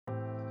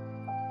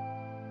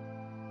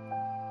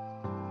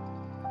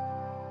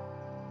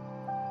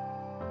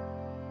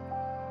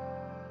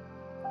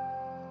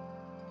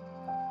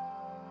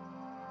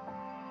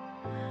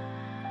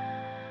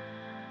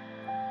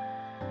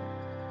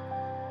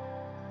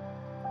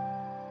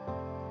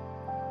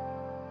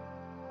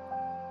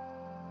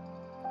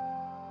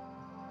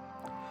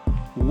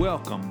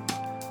Welcome.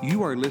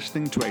 You are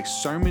listening to a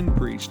sermon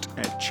preached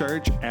at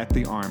Church at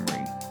the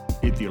Armory.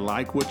 If you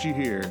like what you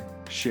hear,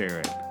 share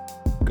it.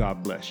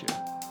 God bless you.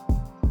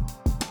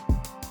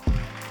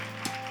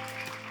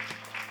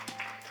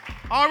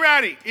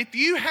 Alrighty, if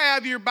you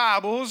have your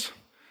Bibles,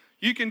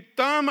 you can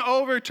thumb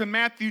over to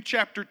Matthew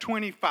chapter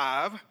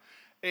 25,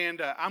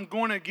 and I'm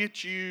going to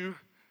get you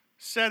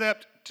set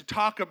up to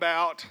talk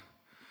about,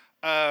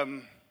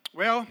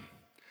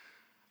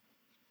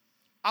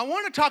 I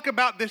want to talk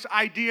about this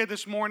idea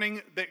this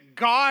morning that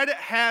God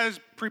has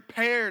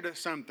prepared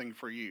something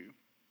for you.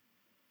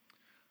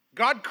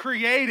 God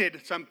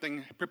created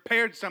something,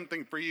 prepared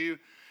something for you,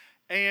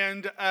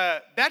 and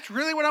that's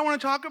really what I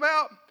want to talk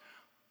about.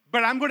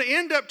 But I'm going to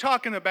end up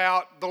talking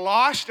about the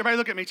lost. Everybody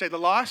look at me and say, the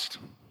lost.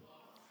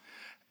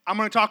 I'm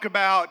going to talk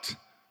about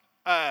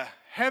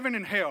heaven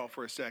and hell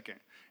for a second.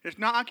 It's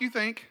not like you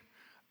think,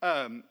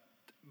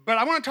 but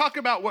I want to talk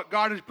about what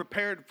God has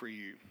prepared for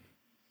you.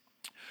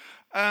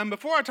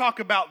 Before I talk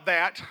about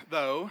that,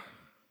 though,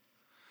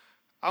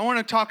 I want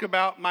to talk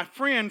about my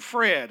friend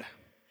Fred.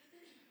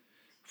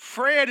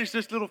 Fred is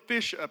this little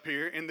fish up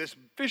here in this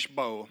fish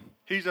bowl.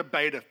 He's a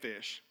betta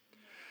fish.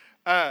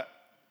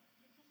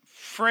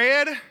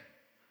 Fred,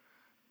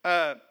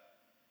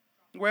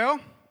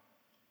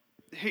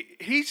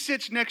 he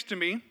sits next to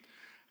me,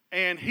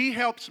 and he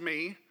helps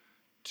me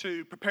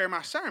to prepare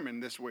my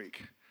sermon this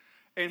week.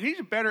 And he's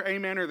a better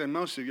amener than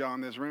most of y'all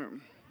in this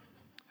room,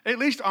 at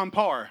least on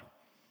par.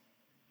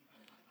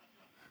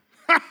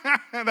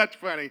 That's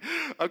funny.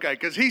 Okay,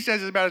 because he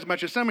says about as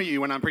much as some of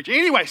you when I'm preaching.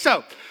 Anyway,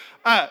 so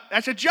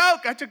that's a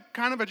joke. That's a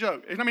kind of a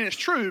joke. I mean, it's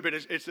true, but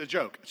it's a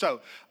joke. So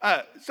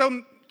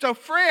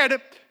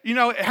Fred, you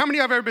know, how many of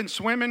you have ever been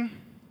swimming?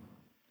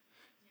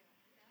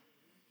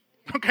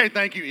 Okay,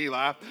 thank you,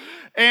 Eli.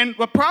 And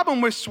the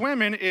problem with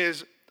swimming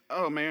is,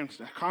 oh man,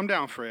 calm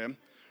down, Fred.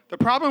 The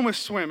problem with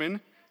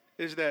swimming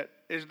is that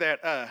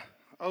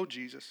oh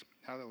Jesus,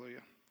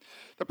 hallelujah.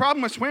 The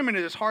problem with swimming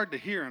is it's hard to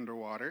hear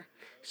underwater.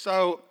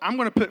 So I'm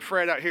going to put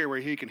Fred out here where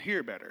he can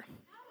hear better.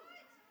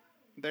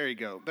 There you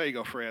go. There you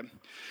go, Fred.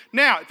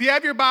 Now, if you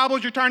have your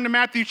Bibles, you turn to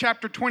Matthew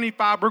chapter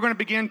 25. We're going to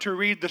begin to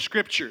read the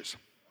scriptures.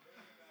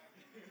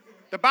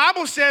 The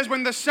Bible says,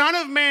 when the Son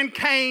of Man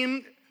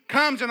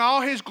comes in all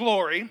his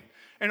glory,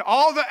 and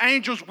all the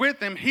angels with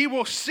him, he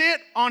will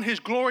sit on his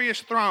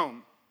glorious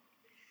throne.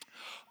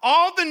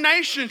 All the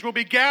nations will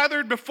be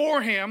gathered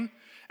before him,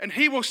 and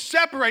he will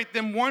separate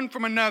them one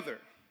from another.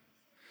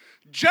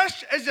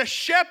 Just as a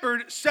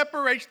shepherd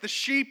separates the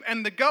sheep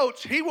and the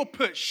goats, he will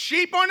put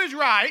sheep on his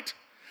right,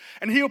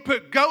 and he will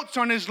put goats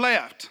on his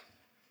left.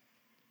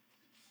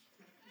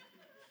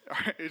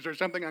 Is there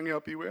something I can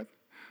help you with?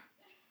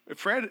 If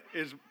Fred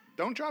is,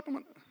 don't drop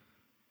him.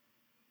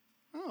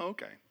 Oh,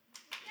 okay.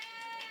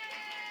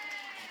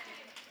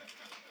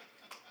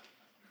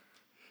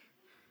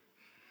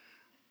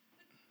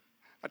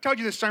 I told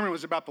you this sermon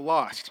was about the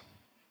lost.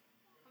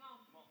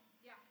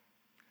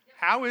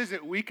 How is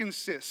it we can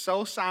sit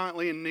so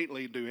silently and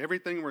neatly, do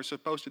everything we're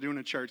supposed to do in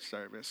a church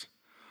service,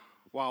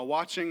 while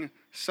watching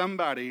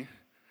somebody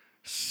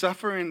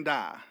suffer and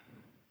die,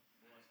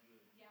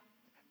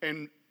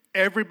 and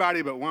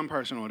everybody but one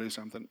person will do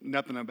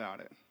nothing about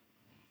it?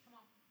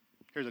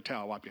 Here's a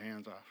towel, wipe your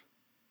hands off.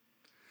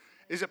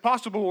 Is it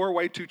possible we're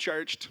way too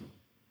churched?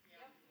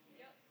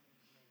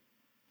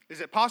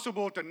 Is it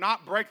possible to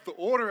not break the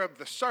order of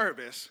the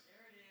service?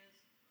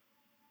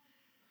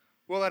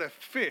 We'll let a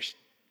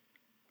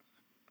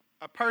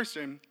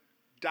person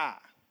die.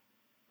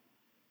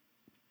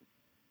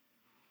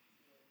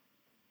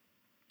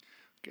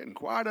 Getting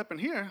quiet up in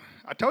here.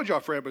 I told y'all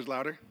Fred was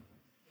louder.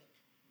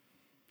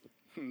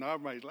 No,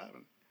 everybody's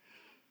laughing.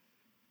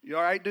 You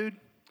all right, dude?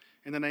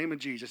 In the name of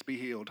Jesus, be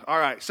healed. All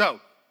right,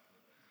 so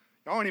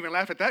y'all won't even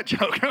laugh at that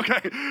joke. Okay,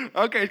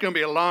 it's going to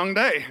be a long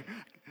day.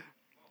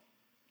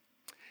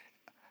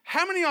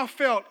 How many of y'all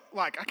felt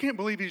like, I can't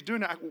believe he's doing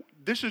that.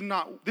 This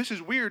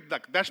is weird.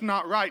 Like, that's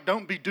not right.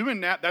 Don't be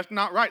doing that. That's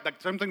not right. Like,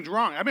 something's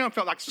wrong. I mean, I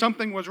felt like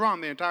something was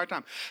wrong the entire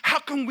time. How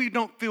come we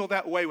don't feel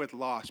that way with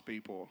lost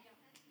people?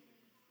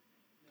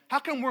 How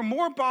come we're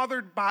more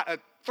bothered by a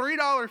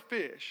 $3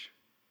 fish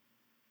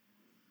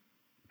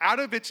out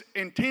of its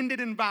intended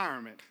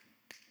environment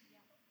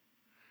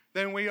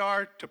than we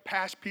are to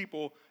pass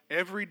people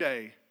every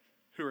day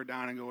who are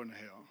dying and going to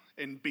hell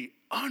and be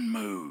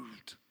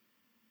unmoved?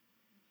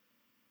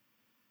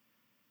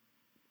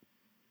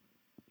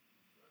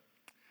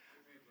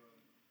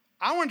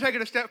 I want to take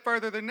it a step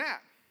further than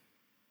that.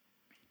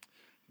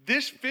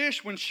 This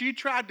fish, when she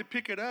tried to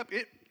pick it up,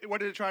 what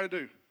did it try to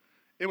do?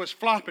 It was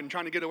flopping,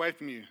 trying to get away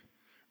from you,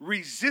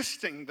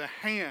 resisting the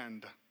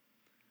hand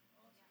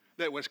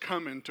that was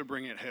coming to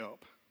bring it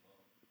help.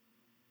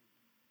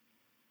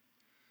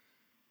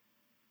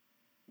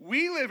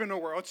 We live in a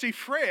world, see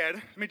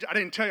Fred, I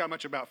didn't tell you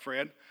much about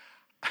Fred.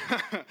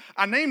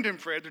 I named him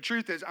Fred. The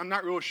truth is, I'm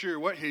not real sure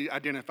what he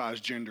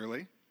identifies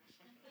genderly.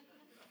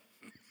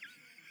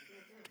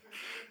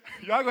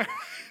 Y'all go.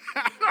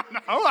 I don't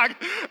know.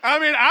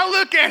 I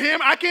look at him.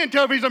 I can't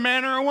tell if he's a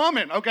man or a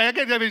woman. Okay, I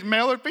can't tell if he's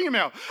male or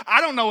female.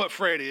 I don't know what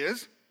Fred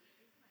is.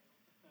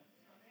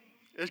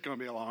 It's going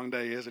to be a long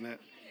day, isn't it?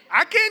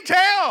 I can't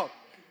tell.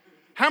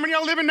 How many of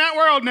y'all live in that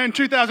world in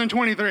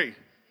 2023? I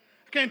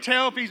can't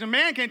tell if he's a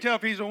man. Can't tell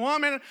if he's a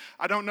woman.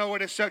 I don't know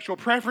what his sexual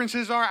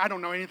preferences are. I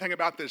don't know anything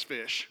about this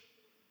fish.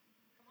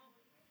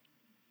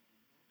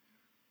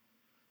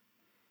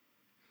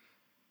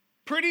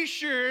 Pretty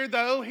sure,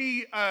 though,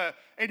 he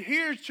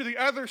adheres to the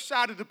other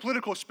side of the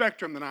political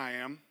spectrum than I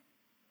am.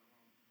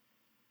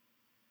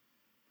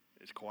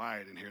 It's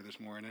quiet in here this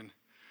morning.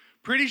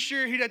 Pretty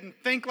sure he doesn't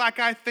think like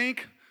I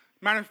think.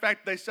 Matter of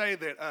fact, they say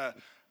that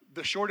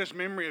the shortest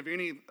memory of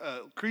any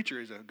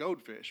creature is a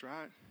goldfish,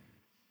 right?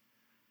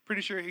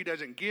 Pretty sure he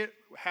doesn't get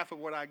half of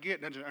what I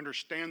get, doesn't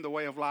understand the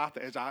way of life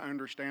as I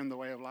understand the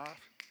way of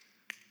life.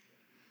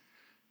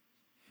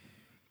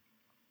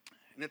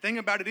 And the thing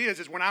about it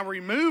is when I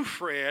remove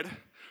Fred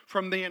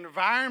from the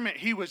environment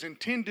he was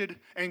intended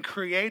and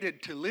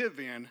created to live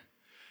in,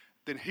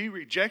 then he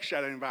rejects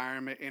that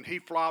environment and he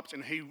flops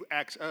and he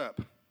acts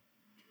up.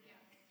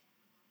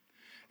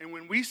 And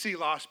when we see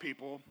lost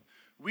people,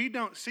 we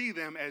don't see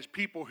them as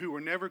people who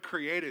were never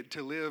created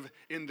to live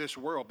in this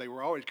world. They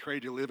were always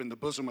created to live in the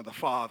bosom of the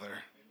Father.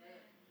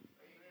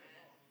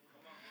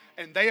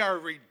 And they are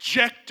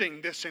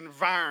rejecting this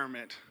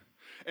environment.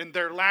 And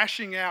they're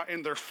lashing out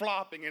and they're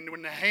flopping. And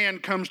when the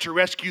hand comes to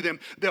rescue them,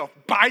 they'll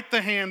bite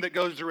the hand that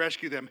goes to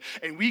rescue them.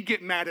 And we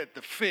get mad at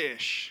the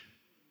fish.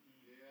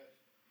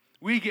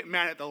 We get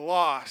mad at the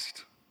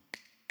lost.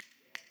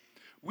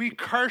 We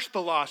curse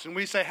the lost and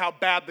we say how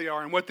bad they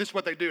are and what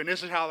they do and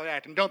this is how they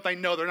act. And don't they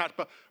know they're not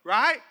supposed,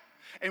 right?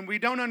 And we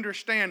don't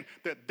understand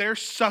that they're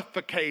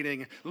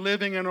suffocating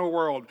living in a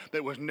world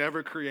that was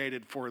never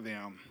created for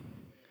them.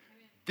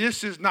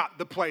 This is not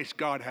the place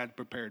God had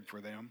prepared for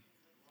them.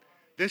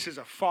 This is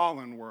a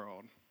fallen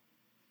world.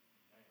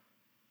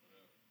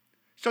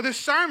 So this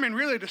sermon,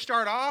 really, to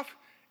start off,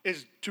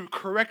 is to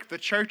correct the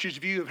church's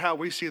view of how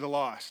we see the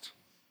lost.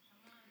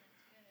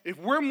 If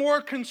we're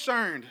more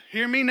concerned,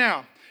 hear me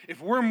now, if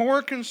we're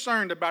more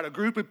concerned about a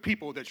group of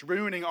people that's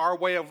ruining our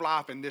way of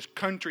life in this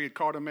country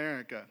called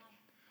America,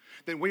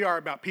 than we are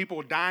about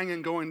people dying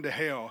and going to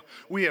hell,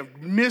 we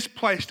have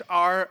misplaced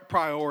our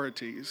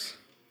priorities.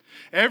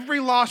 Every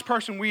lost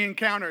person we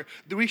encounter,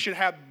 we should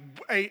have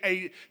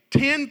a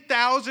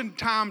 10,000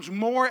 times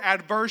more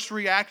adverse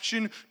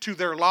reaction to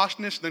their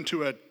lostness than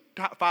to a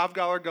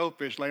 $5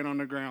 goldfish laying on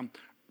the ground,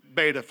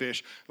 beta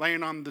fish,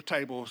 laying on the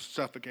table,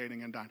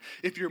 suffocating and dying.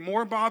 If you're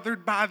more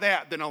bothered by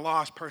that than a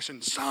lost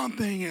person,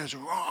 something is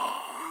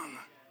wrong.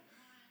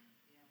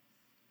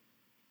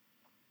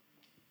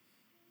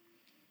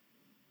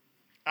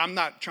 I'm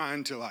not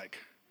trying to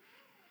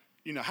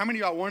how many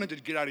of y'all wanted to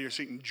get out of your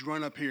seat and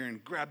run up here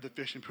and grab the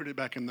fish and put it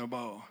back in the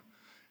bowl?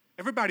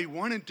 Everybody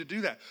wanted to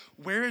do that.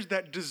 Where is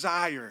that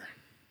desire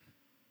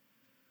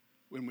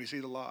when we see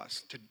the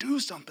lost? To do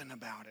something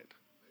about it.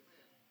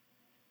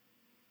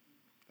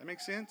 That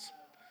makes sense?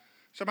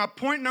 So my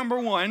point number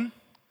one,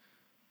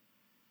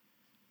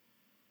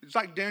 it's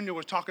like Daniel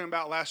was talking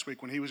about last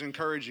week when he was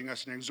encouraging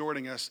us and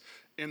exhorting us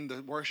in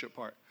the worship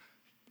part.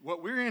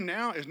 What we're in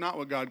now is not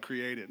what God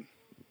created.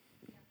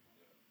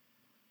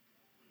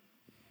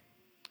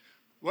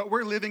 What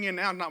we're living in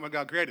now is not what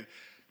God created.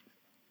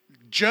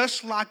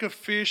 Just like a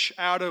fish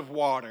out of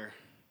water,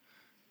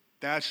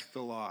 that's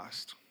the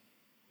lost.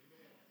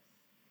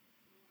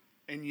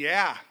 And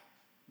yeah,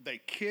 they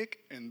kick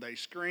and they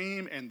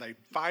scream and they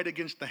fight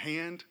against the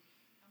hand.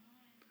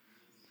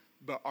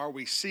 But are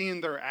we seeing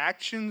their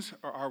actions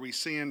or are we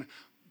seeing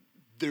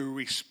the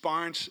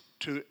response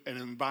to an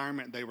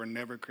environment they were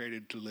never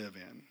created to live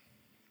in?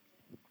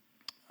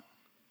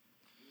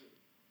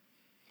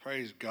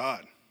 Praise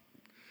God.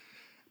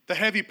 The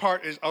heavy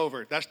part is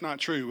over. That's not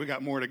true. We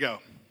got more to go.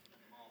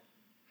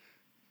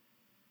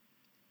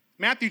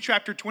 Matthew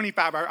chapter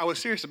 25. I was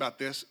serious about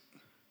this.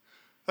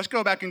 Let's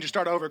go back and just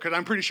start over because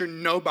I'm pretty sure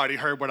nobody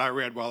heard what I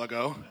read a while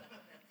ago.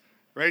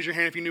 Raise your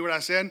hand if you knew what I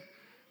said.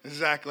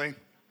 Exactly.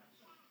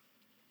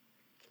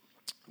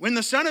 When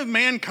the Son of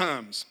Man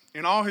comes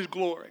in all his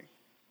glory,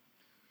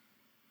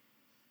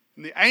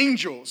 and the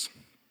angels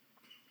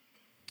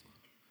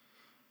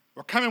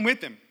are coming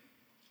with him,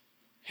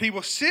 he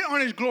will sit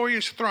on his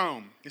glorious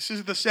throne. This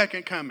is the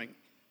second coming.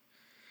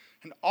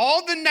 And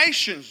all the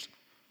nations,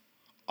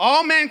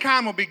 all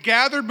mankind will be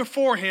gathered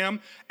before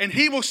him, and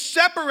he will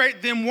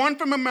separate them one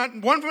from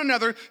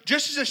another,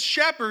 just as a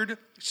shepherd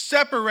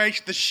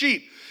separates the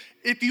sheep.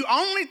 If you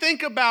only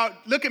think about,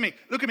 look at me.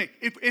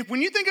 If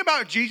when you think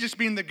about Jesus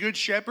being the good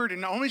shepherd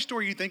and the only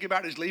story you think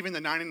about is leaving the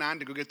 99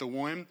 to go get the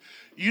one,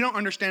 you don't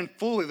understand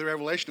fully the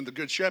revelation of the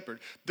good shepherd.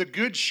 The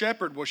good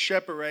shepherd will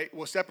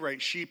separate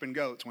sheep and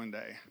goats one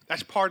day.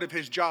 That's part of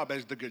his job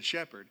as the good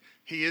shepherd.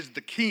 He is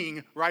the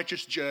king,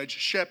 righteous judge,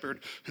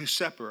 shepherd who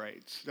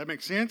separates. Does that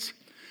make sense?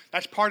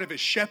 That's part of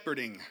his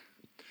shepherding.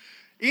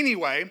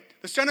 Anyway,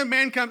 the Son of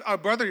Man comes,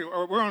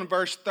 we're on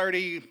verse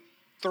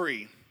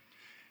 33.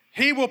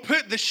 He will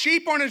put the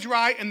sheep on his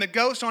right and the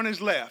goats on his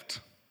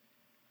left.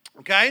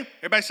 Okay?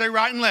 Everybody say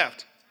right and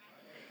left.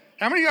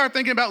 How many of you are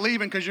thinking about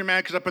leaving because you're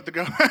mad because I put the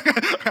go?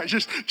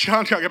 Just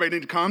challenge everybody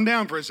need to calm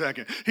down for a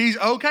second. He's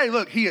okay.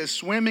 Look, he is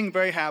swimming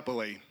very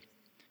happily.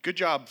 Good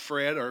job,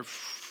 Fred or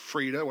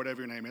Frida,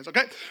 whatever your name is.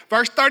 Okay,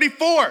 verse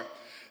 34.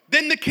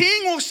 Then the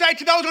king will say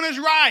to those on his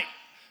right,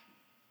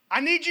 I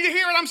need you to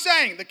hear what I'm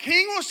saying. The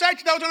king will say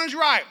to those on his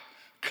right,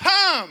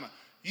 come,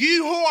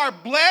 you who are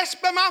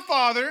blessed by my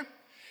Father,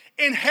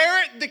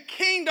 inherit the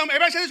kingdom.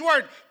 Everybody say this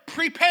word,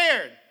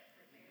 prepared.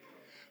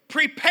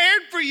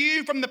 Prepared for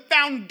you from the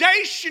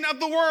foundation of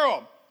the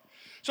world.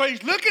 So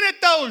he's looking at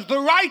those, the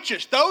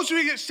righteous, those who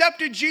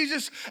accepted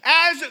Jesus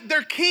as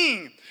their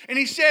king. And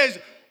he says,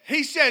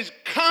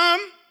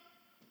 come.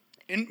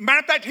 And matter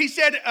of fact, he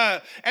said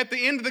at the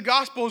end of the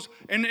Gospels,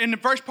 in the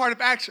first part of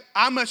Acts,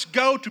 I must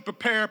go to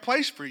prepare a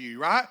place for you,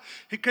 right?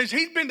 Because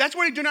that's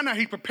what he's doing now.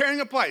 He's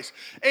preparing a place.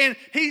 And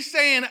he's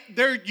saying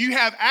you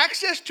have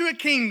access to a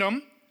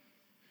kingdom.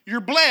 You're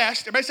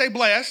blessed. Everybody say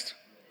blessed.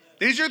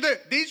 These are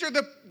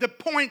the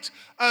points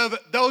of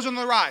those on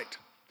the right.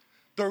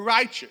 The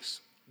righteous.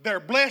 They're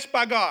blessed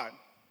by God.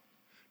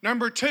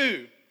 Number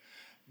 2,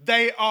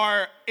 they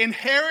are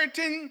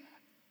inheriting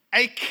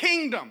a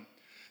kingdom.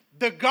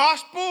 The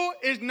gospel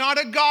is not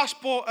a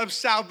gospel of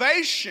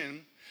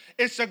salvation.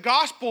 It's a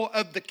gospel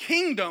of the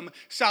kingdom.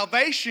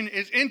 Salvation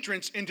is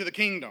entrance into the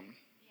kingdom.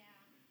 Yeah.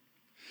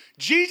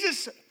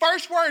 Jesus'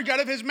 first words out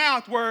of his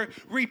mouth were,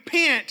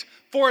 repent,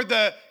 for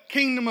the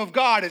kingdom of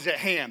God is at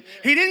hand.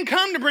 Yeah. He didn't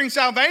come to bring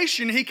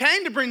salvation. He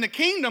came to bring the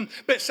kingdom,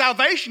 but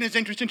salvation is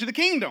entrance into the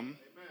kingdom.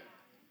 Amen.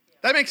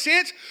 That makes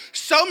sense?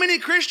 So many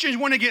Christians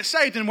want to get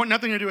saved and want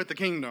nothing to do with the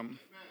kingdom.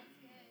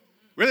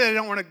 Really, they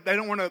don't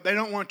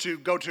want to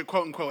go to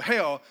quote unquote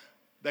hell.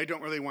 They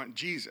don't really want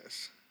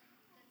Jesus.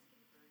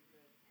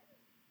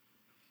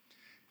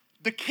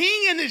 The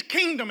king and his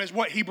kingdom is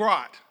what he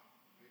brought.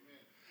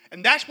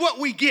 And that's what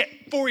we get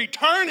for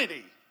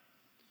eternity.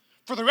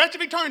 For the rest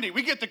of eternity,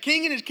 we get the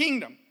king and his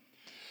kingdom.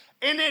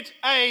 And it's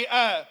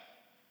an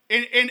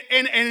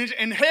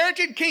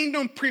inherited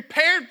kingdom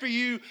prepared for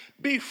you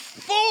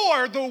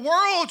before the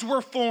worlds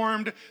were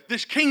formed.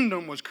 This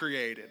kingdom was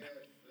created.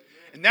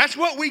 And that's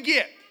what we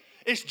get.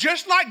 It's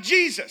just like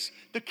Jesus.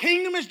 The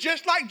kingdom is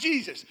just like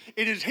Jesus.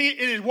 It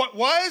is what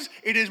was,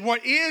 it is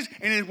what is,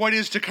 and it is what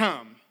is to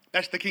come.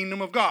 That's the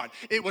kingdom of God.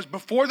 It was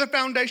before the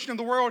foundation of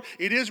the world.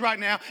 It is right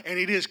now, and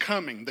it is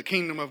coming, the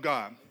kingdom of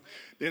God.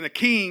 Then a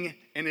king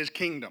and his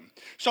kingdom.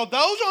 So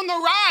those on the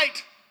right,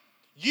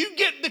 you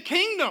get the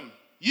kingdom.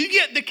 You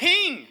get the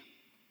king.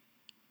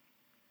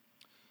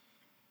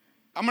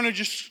 I'm going to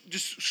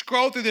just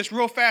scroll through this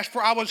real fast.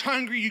 For I was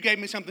hungry, you gave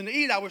me something to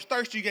eat. I was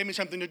thirsty, you gave me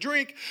something to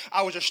drink.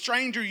 I was a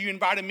stranger, you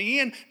invited me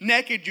in.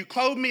 Naked, you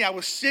clothed me. I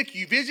was sick,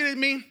 you visited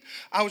me.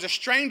 I was a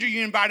stranger,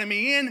 you invited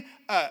me in.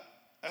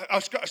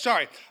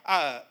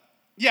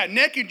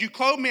 Naked, you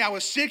clothed me. I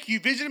was sick, you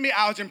visited me.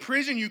 I was in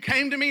prison, you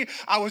came to me.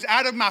 I was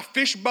out of my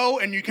fishbowl,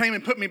 and you came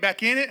and put me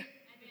back in it.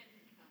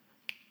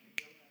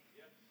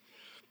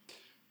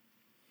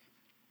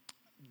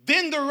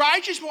 Then the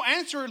righteous will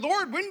answer,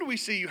 Lord, when do we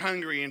see you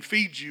hungry and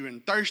feed you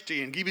and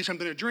thirsty and give you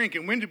something to drink?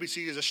 And when did we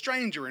see you as a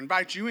stranger,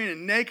 invite you in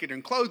and naked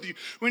and clothe you?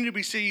 When did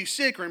we see you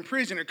sick or in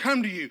prison or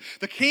come to you?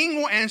 The king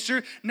will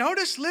answer,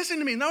 listen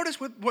to me.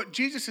 Notice what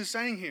Jesus is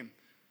saying here.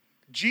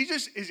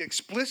 Jesus is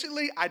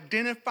explicitly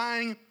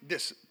identifying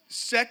this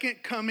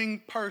second coming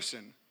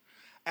person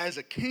as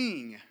a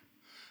king.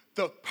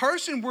 The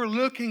person we're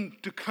looking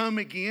to come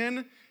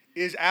again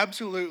is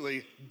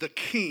absolutely the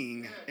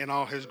king in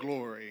all his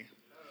glory.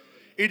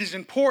 It is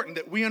important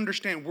that we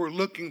understand we're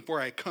looking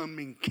for a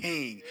coming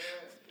king.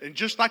 And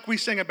just like we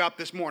sang about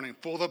this morning,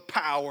 full of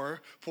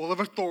power, full of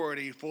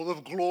authority, full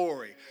of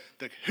glory.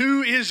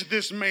 Who is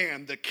this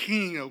man? The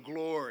King of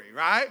glory,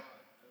 right?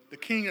 The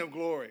King of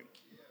glory.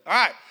 All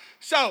right.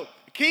 So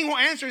the king will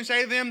answer and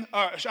say to them,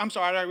 I'm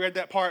sorry, I read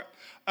that part.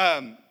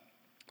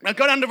 Now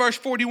go down to verse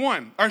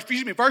 41,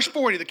 verse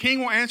 40. The king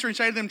will answer and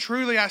say to them,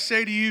 truly I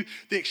say to you,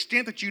 the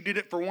extent that you did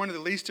it for one of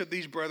the least of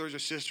these brothers or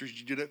sisters,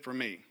 you did it for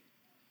me.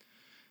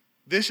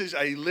 This is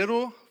a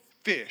little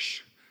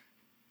fish.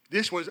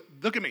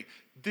 Look at me.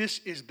 This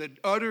is the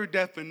utter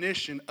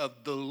definition of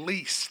the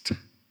least.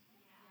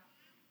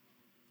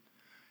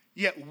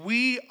 Yet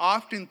we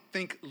often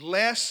think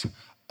less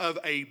of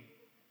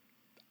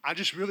I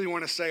just really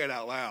want to say it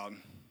out loud.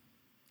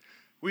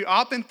 We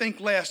often think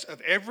less of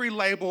every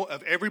label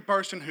of every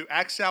person who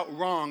acts out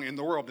wrong in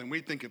the world than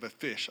we think of a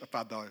fish, a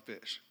 $5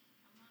 fish.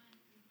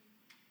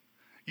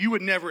 You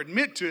would never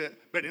admit to it,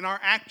 but in our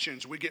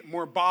actions, we get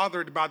more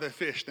bothered by the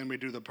fish than we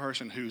do the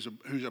person who's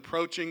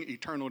approaching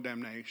eternal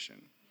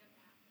damnation.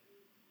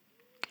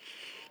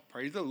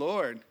 Praise the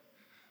Lord.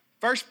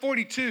 Verse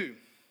 42,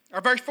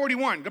 or verse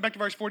 41, go back to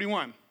verse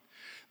 41.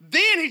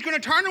 Then he's going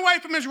to turn away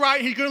from his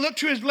right, he's going to look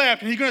to his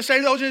left, and he's going to say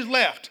to those in his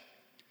left,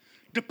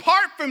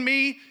 depart from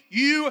me,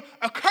 you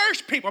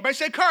accursed people. Everybody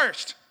say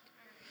cursed.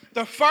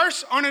 The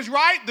first on his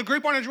right, the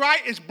group on his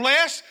right is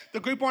blessed. The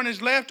group on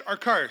his left are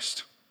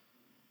cursed.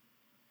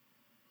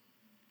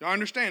 Y'all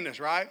understand this,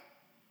 right?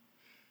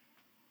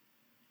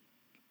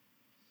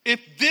 If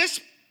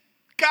this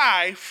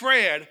guy,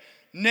 Fred,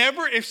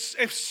 never,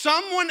 if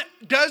someone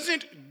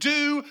doesn't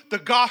do the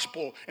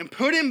gospel and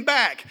put him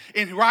back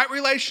in right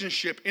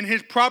relationship, in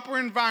his proper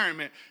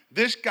environment,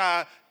 this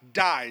guy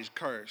dies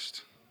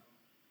cursed.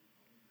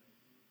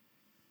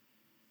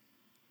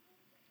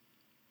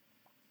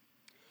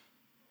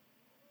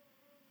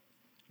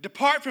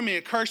 Depart from me,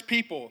 accursed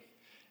people.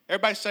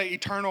 Everybody say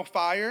eternal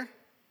fire.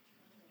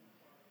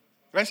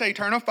 Everybody say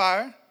eternal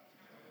fire.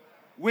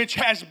 Which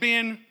has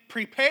been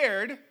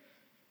prepared,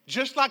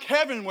 just like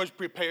heaven was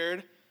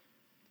prepared.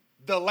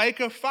 The lake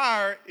of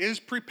fire is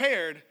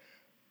prepared.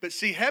 But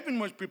see, heaven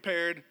was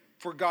prepared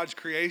for God's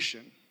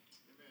creation. Amen.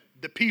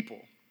 The people.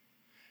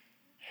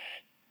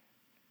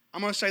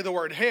 I'm going to say the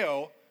word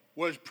hell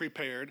was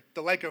prepared.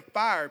 The lake of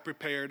fire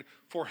prepared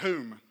for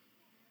whom?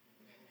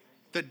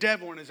 The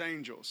devil and his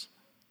angels.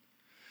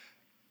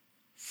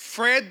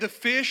 Fred the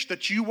fish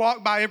that you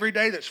walk by every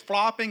day that's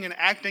flopping and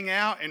acting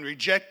out and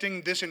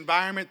rejecting this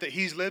environment that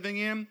he's living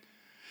in,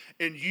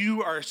 and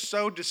you are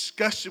so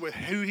disgusted with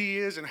who he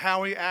is and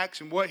how he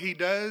acts and what he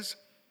does,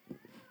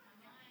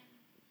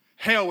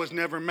 hell was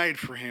never made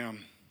for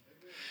him.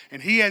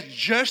 And he has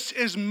just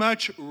as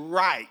much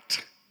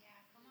right.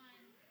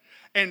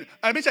 And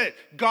let me say it,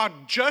 God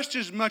just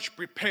as much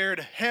prepared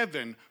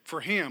heaven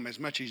for him as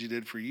much as he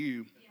did for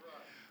you.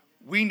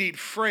 We need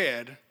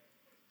Fred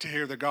to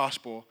hear the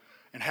gospel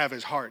and have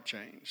his heart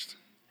changed.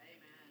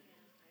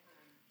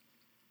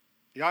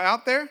 Y'all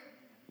out there?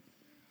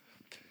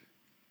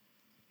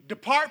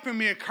 Depart from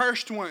me,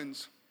 accursed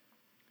ones.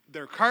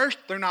 They're cursed,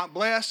 they're not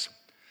blessed.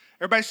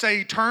 Everybody say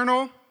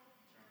eternal.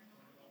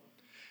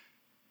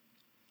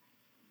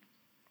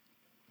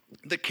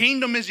 The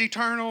kingdom is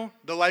eternal,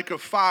 the lake of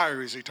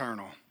fire is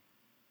eternal.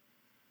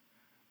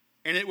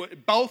 And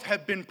both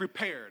have been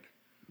prepared.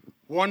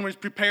 One was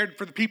prepared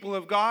for the people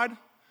of God.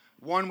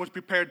 One was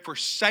prepared for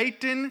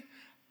Satan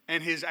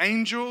and his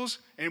angels,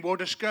 and we'll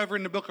discover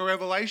in the book of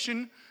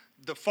Revelation,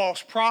 the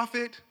false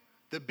prophet,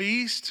 the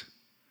beast,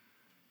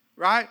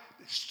 right?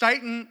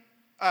 Satan,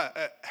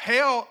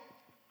 hell,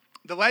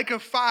 the lake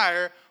of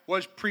fire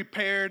was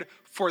prepared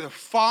for the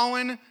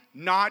fallen,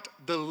 not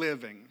the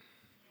living.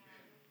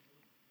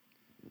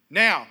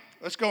 Now,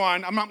 let's go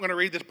on. I'm not going to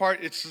read this part.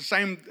 It's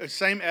the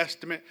same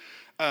estimate.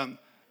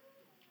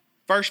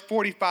 Verse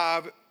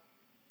 45,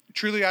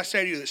 truly I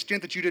say to you, the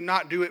extent that you did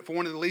not do it for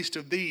one of the least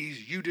of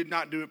these, you did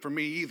not do it for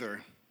me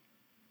either.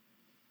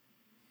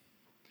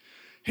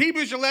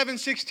 Hebrews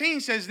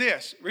 11:16 says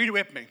this. Read it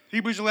with me.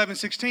 Hebrews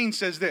 11:16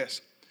 says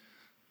this.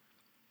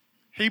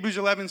 Hebrews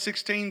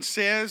 11:16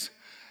 says,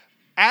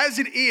 as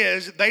it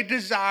is, they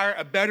desire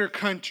a better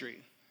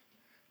country.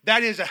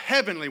 That is a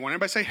heavenly one.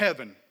 Everybody say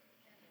heaven.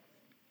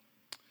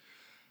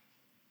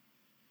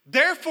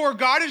 Therefore,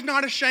 God is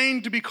not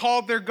ashamed to be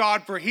called their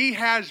God, for he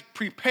has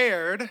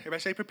prepared, everybody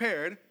say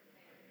prepared,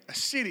 a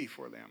city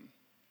for them.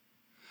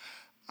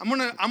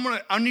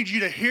 I need you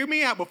to hear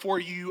me out before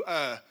you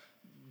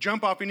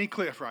jump off any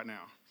cliff right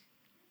now.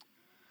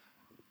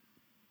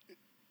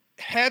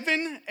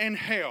 Heaven and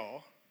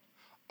hell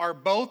are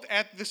both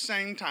at the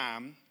same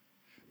time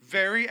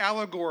very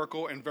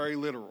allegorical and very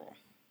literal.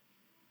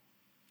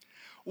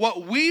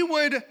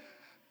 Do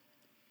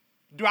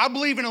I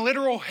believe in a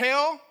literal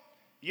hell?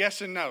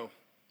 Yes and no.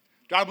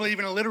 Do I believe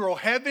in a literal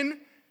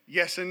heaven?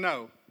 Yes and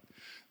no.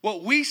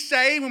 What we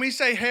say when we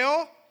say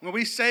hell, when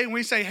we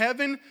say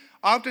heaven,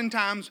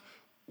 oftentimes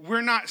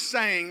we're not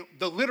saying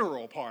the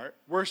literal part.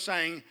 We're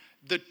saying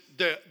the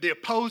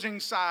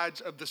opposing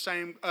sides of the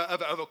same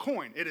of a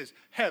coin. It is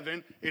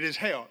heaven. It is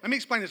hell. Let me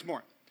explain this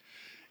more.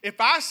 If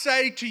I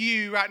say to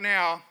you right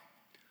now,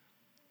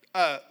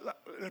 a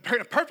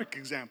perfect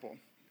example,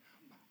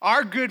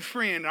 our good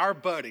friend, our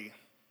buddy,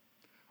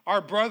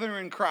 our brother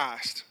in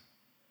Christ.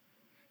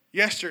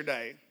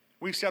 Yesterday,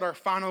 we said our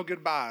final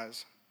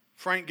goodbyes.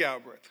 Frank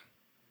Galbraith.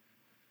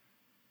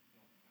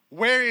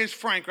 Where is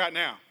Frank right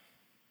now?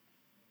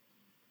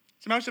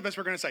 So most of us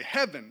were going to say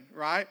heaven,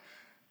 right?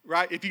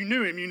 Right? If you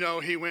knew him, you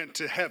know he went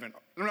to heaven.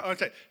 I'll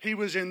say he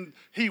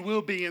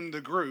will be in the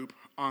group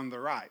on the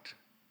right.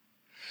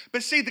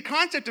 But see, the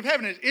concept of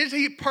heaven is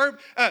he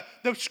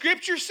the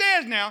scripture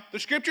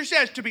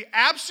says to be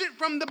absent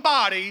from the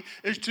body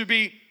is to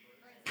be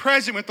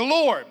present with the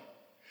Lord.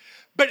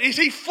 But is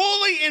he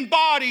fully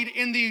embodied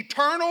in the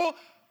eternal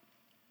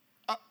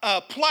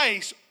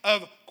place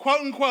of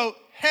quote unquote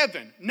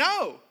heaven?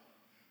 No.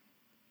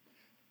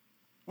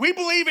 We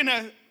believe in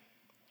a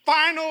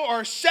final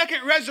or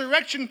second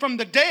resurrection from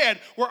the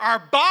dead where our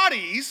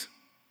bodies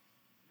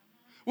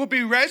will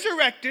be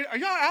resurrected. Are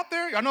y'all out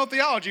there? Y'all know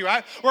theology,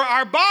 right? Where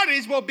our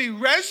bodies will be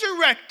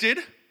resurrected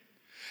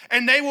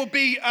and they will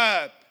be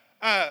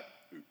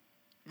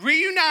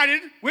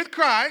reunited with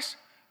Christ,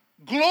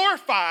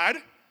 glorified.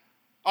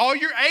 All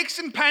your aches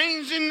and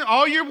pains and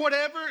all your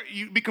whatever,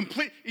 you be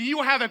complete. You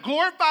will have a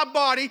glorified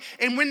body,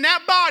 and when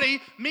that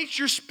body meets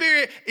your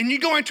spirit and you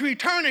go into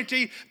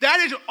eternity, that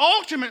is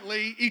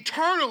ultimately,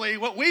 eternally,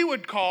 what we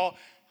would call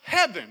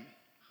heaven.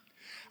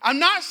 I'm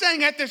not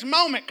saying at this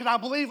moment, because I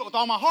believe it with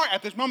all my heart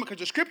at this moment, because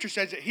the scripture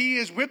says that he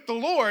is with the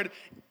Lord,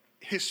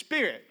 his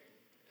spirit.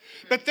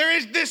 But there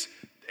is this,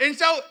 and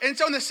so in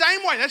the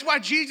same way, that's why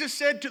Jesus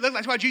said to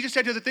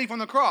the thief on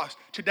the cross,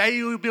 today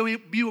you will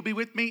be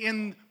with me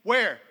in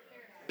where?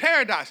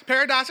 Paradise.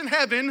 Paradise and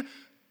heaven,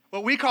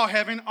 what we call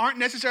heaven, aren't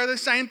necessarily the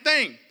same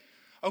thing.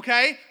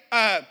 Okay?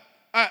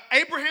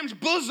 Abraham's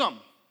bosom,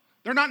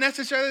 they're not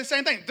necessarily the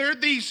same thing. They're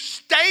these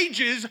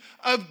stages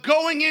of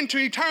going into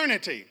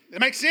eternity. That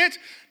makes sense?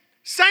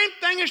 Same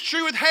thing is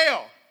true with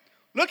hell.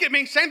 Look at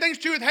me. Same thing is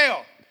true with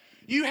hell.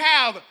 You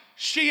have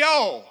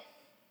Sheol.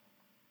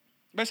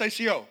 Let's say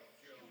Sheol.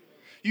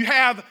 You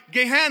have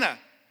Gehenna.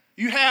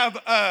 You have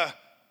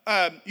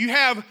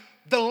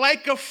the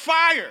lake of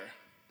fire.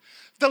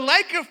 The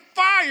lake of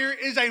fire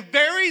is a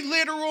very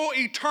literal,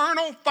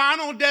 eternal,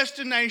 final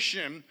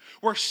destination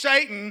where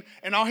Satan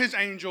and all his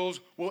angels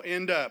will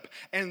end up.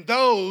 And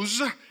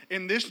those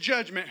in this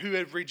judgment who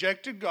have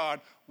rejected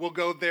God will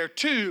go there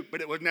too, but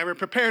it was never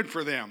prepared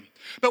for them.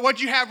 But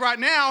what you have right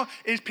now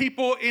is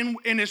people in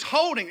this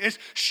holding. It's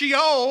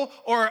Sheol,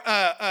 or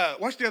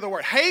what's the other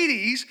word?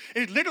 Hades.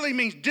 It literally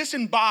means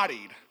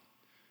disembodied.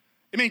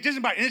 It means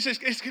disembodied. And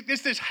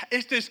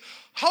it's this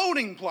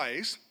holding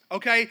place,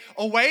 okay,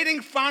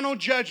 awaiting final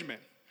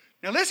judgment.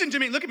 Now listen to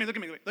me. Look at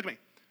me.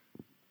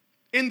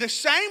 In the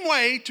same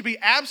way, to be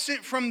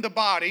absent from the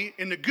body,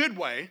 in the good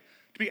way,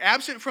 to be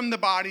absent from the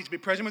body, to be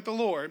present with the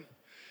Lord,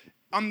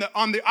 on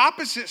the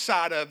opposite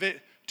side of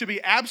it, to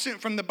be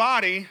absent from the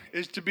body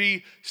is to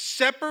be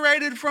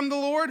separated from the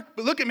Lord.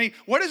 But look at me.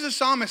 What does the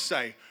psalmist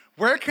say?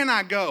 Where can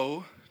I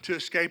go to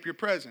escape your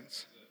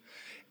presence?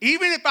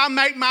 Even if I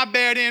make my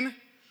bed in.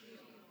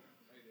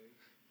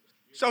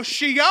 So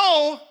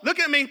Sheol, look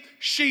at me.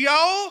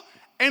 Sheol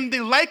and the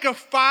lake of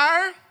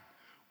fire,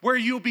 where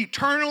you'll be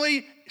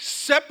eternally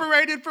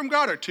separated from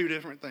God, are two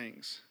different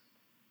things.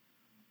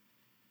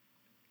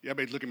 Yeah,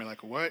 but look at me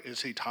like, what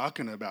is he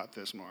talking about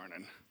this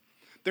morning?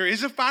 There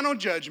is a final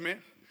judgment,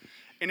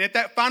 and at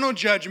that final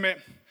judgment,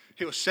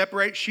 he will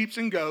separate sheep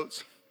and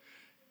goats.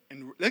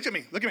 And look at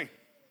me.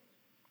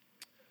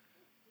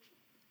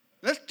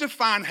 Let's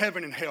define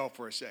heaven and hell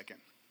for a second.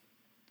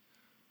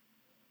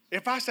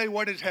 If I say,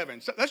 what is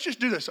heaven? So let's just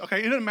do this,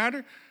 okay? It doesn't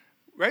matter.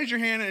 Raise your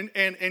hand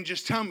and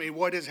just tell me,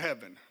 what is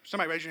heaven?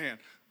 Somebody raise your hand.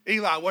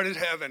 Eli, what is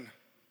heaven?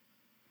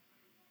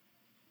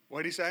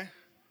 What did he say?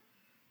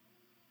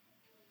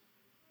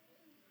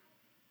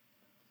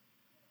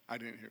 I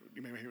didn't hear.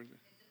 You maybe hear it.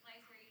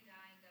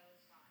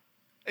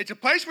 It's a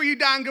place where you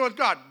die and go with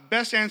God.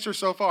 Best answer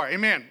so far.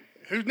 Amen.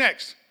 Who's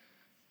next?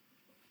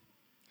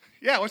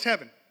 Yeah, what's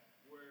heaven?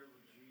 Wherever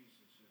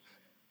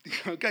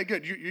Jesus is. Okay,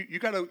 good. You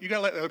gotta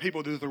let other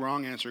people do the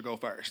wrong answer go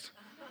first.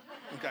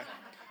 Okay.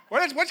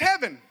 What's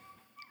heaven?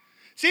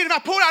 See, if I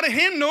pulled out a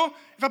hymnal,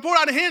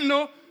 the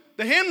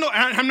hymnal,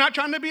 and I'm not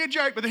trying to be a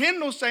jerk, but the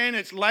hymnal's saying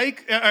it's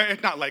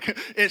it's not lake,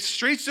 it's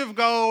streets of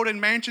gold and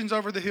mansions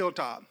over the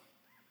hilltop.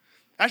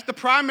 That's the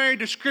primary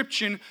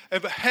description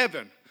of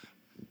heaven.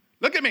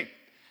 Look at me.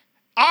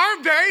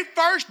 Our very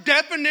first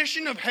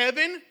definition of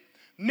heaven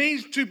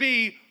means to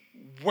be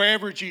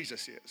wherever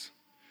Jesus is.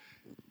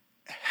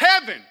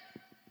 Heaven,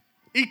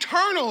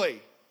 eternally,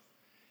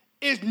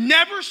 is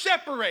never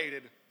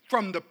separated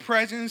from the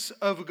presence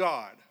of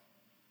God.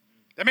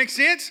 That makes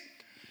sense?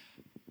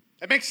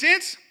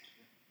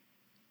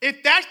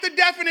 If that's the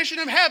definition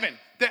of heaven,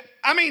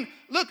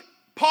 look,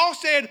 Paul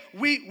said,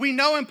 we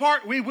know in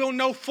part, we will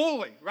know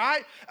fully,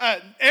 right?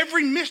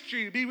 Every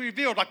mystery will be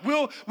revealed. Like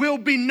we'll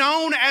be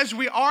known as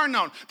we are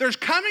known. There's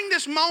coming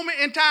this moment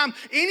in time,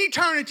 in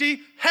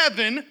eternity,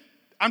 heaven.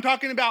 I'm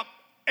talking about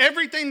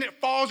everything that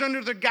falls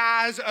under the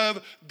guise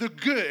of the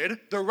good,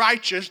 the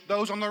righteous,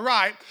 those on the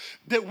right,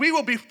 that we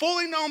will be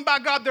fully known by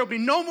God. There'll be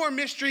no more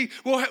mystery.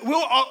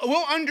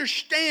 We'll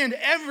understand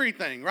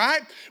everything,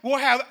 right? We'll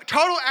have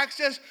total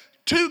access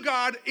to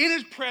God in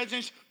his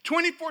presence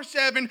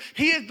 24/7.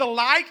 He is the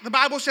light, the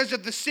Bible says,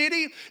 of the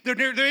city.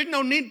 There is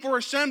no need for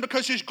a sun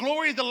because his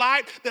glory is the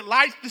light that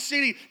lights the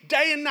city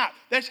day and night.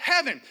 That's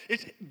heaven.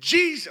 It's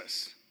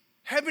Jesus.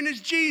 Heaven is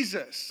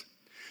Jesus.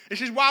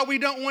 This is why we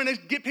don't want to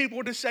get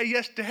people to say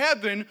yes to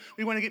heaven.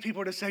 We want to get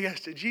people to say yes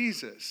to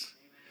Jesus.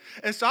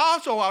 It's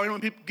also why we don't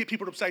want to get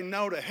people to say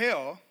no to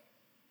hell.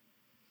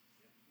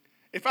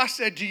 If I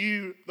said to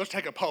you, let's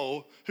take a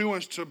poll, who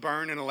wants to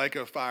burn in a lake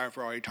of fire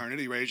for all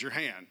eternity? Raise your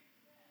hand.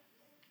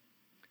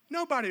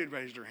 Nobody would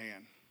raise their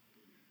hand.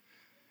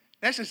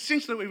 That's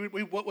essentially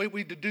what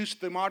we deduce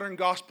the modern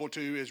gospel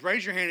to is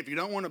raise your hand if you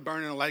don't want to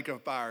burn in a lake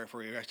of fire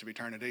for the rest of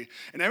eternity.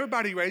 And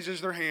everybody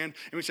raises their hand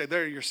and we say,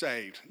 there, you're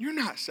saved. You're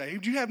not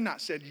saved. You have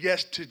not said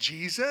yes to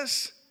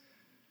Jesus.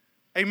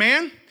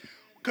 Amen?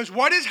 Because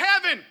what is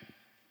heaven?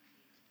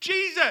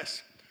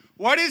 Jesus.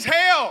 What is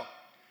hell?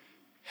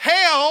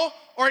 Hell,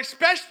 or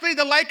especially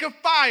the lake of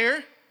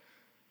fire,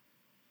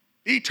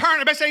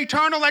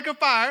 eternal lake of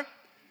fire.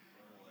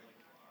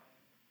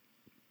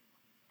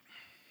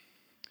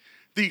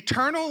 The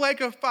eternal lake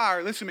of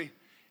fire, listen to me,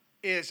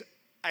 is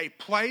a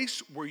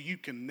place where you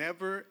can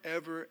never,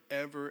 ever,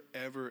 ever,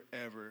 ever,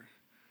 ever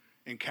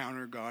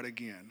encounter God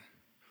again.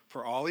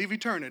 For all of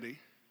eternity,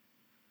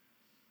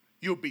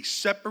 you'll be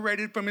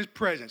separated from his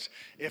presence.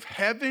 If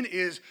heaven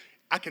is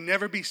I can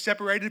never be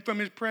separated from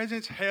his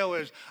presence. Hell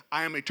is,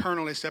 I am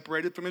eternally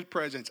separated from his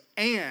presence.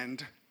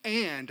 And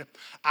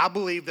I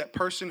believe that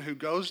person who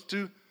goes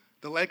to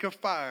the lake of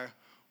fire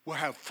will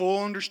have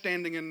full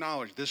understanding and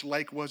knowledge. This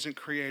lake wasn't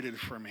created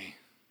for me.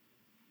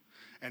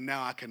 And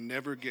now I can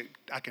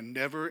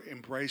never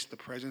embrace the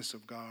presence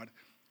of God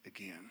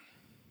again.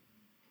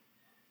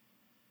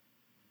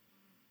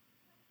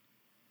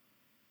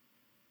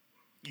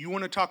 You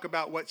want to talk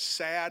about what's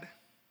sad?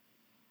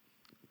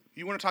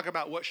 You want to talk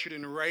about what should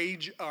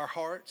enrage our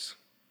hearts?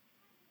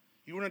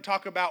 You want to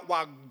talk about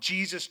why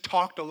Jesus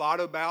talked a lot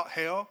about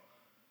hell?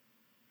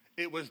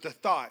 It was the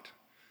thought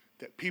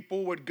that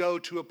people would go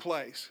to a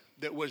place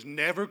that was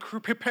never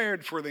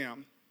prepared for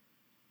them.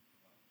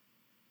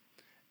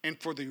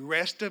 And for the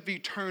rest of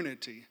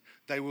eternity,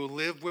 they will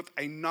live with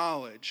a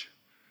knowledge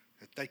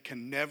that they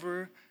can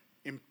never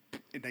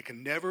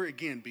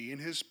again be in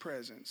his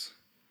presence.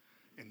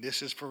 And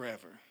this is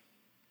forever.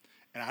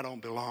 And I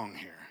don't belong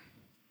here.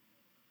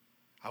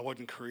 I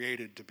wasn't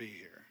created to be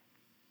here.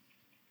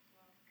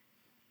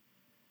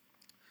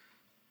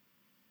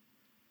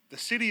 The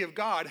city of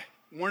God,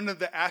 one of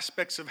the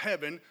aspects of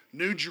heaven,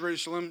 New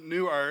Jerusalem,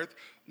 new earth,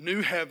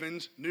 new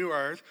heavens, new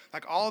earth,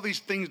 like all these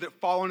things that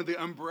fall under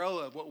the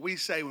umbrella of what we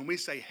say when we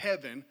say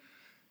heaven,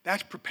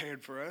 that's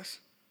prepared for us.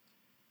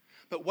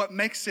 But what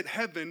makes it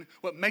heaven,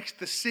 what makes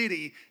the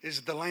city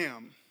is the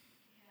Lamb.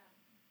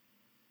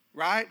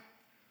 Right?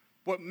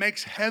 What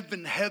makes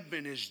heaven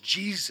heaven is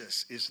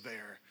Jesus is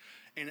there.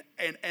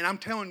 And I'm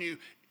telling you,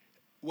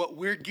 what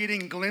we're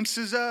getting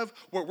glimpses of,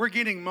 what we're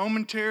getting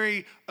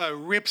momentary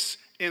rips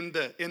in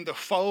the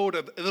fold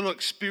of little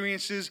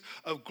experiences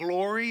of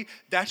glory,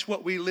 that's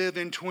what we live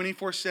in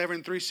 24/7,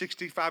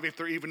 365, if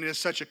there even is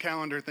such a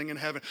calendar thing in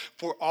heaven.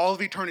 For all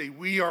of eternity,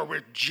 we are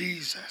with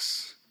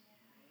Jesus.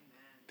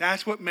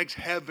 That's what makes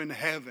heaven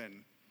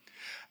heaven.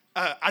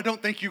 I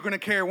don't think you're going to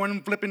care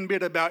one flipping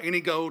bit about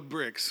any gold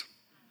bricks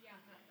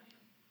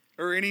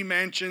or any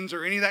mansions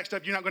or any of that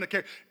stuff. You're not going to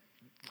care.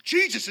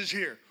 Jesus is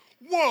here.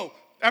 Whoa.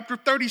 After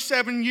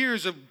 37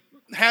 years of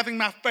having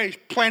my face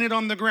planted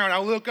on the ground, I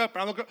look up.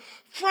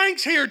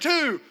 Frank's here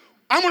too.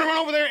 I'm going to run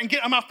over there and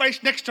get my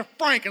face next to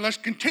Frank, and let's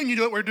continue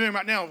to what we're doing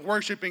right now,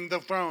 worshiping the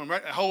throne,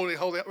 right? Holy,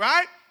 holy,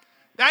 right?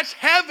 That's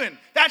heaven.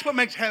 That's what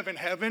makes heaven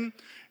heaven.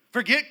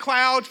 Forget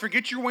clouds.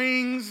 Forget your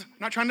wings. I'm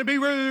not trying to be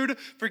rude.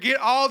 Forget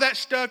all that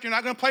stuff. You're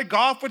not going to play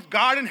golf with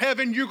God in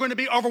heaven. You're going to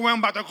be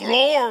overwhelmed by the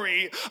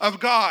glory of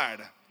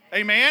God.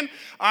 Amen.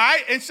 All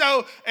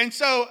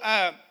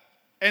right.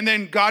 And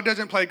then God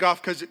doesn't play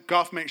golf because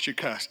golf makes you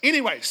cuss.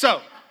 Anyway, so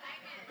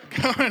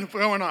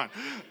going on.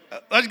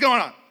 Let's go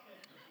on.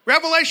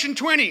 Revelation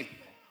 20,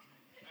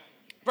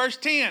 verse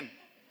 10.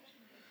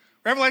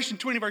 Revelation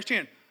 20, verse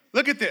 10.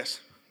 Look at this.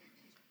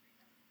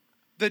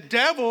 The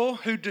devil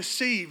who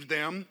deceived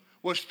them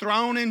was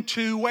thrown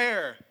into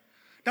where?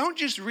 Don't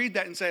just read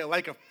that and say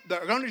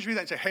don't just read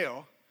that and say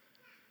hell.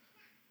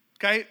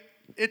 Okay?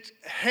 It's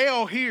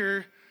hell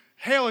here.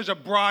 Hell is a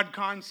broad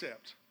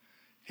concept.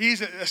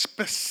 He's a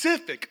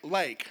specific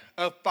lake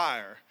of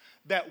fire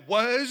that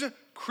was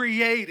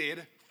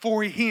created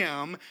for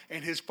him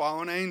and his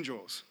fallen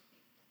angels.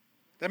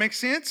 That makes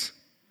sense?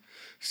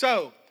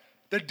 So,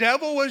 the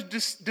devil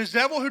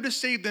who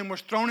deceived them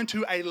was thrown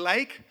into a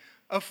lake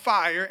of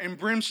fire and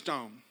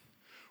brimstone,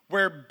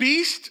 where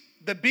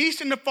the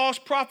beast and the false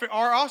prophet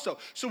are also.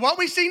 So what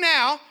we see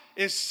now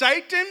is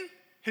Satan,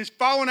 his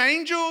fallen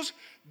angels,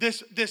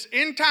 this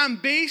end time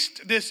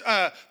beast, this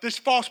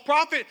false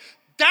prophet.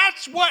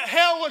 That's what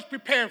hell was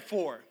prepared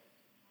for.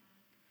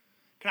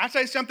 Can I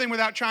say something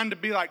without trying to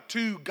be like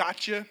too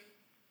gotcha?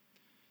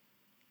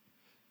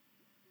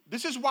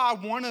 This is why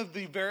one of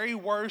the very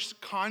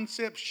worst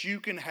concepts you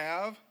can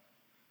have,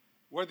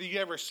 whether you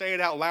ever say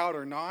it out loud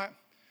or not,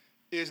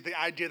 is the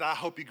idea that I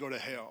hope you go to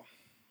hell.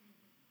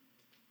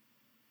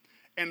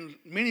 And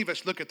many of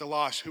us look at the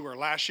lost who are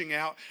lashing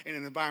out in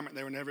an environment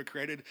they were never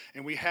created,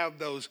 and we have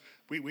those,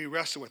 we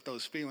wrestle with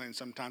those feelings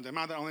sometimes. Am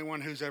I the only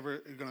one who's ever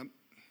going to?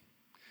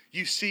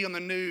 You see on the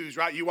news,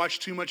 right? You watch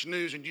too much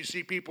news and you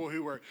see people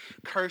who were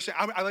cursing.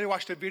 I literally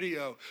watched a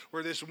video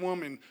where this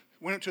woman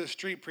went up to a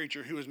street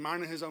preacher who was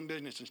minding his own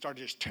business and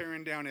started just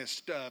tearing down his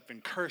stuff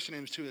and cursing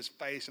him to his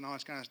face and all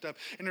this kind of stuff.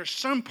 And there's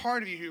some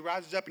part of you who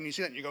rises up and you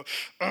see that and you go,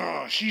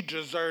 oh, she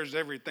deserves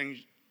everything.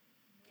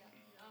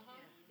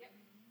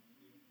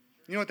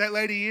 You know what that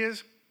lady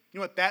is? You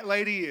know what that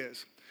lady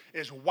is?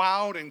 As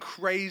wild and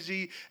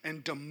crazy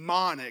and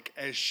demonic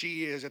as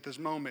she is at this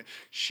moment,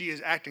 she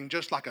is acting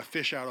just like a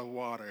fish out of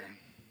water.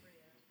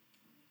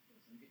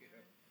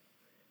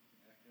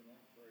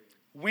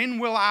 When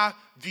will I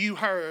view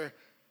her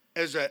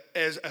as a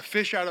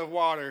fish out of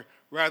water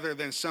rather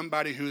than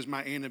somebody who is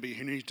my enemy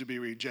who needs to be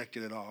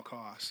rejected at all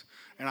costs?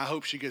 And I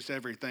hope she gets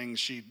everything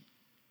she...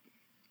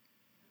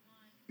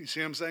 You see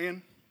what I'm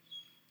saying?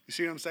 You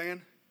see what I'm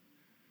saying?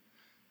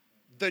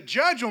 The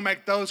judge will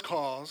make those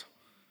calls.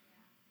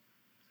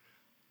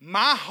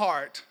 My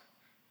heart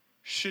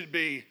should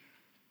be,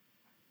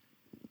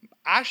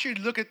 I should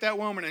look at that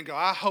woman and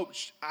go,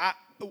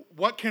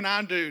 what can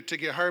I do to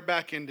get her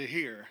back into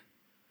here?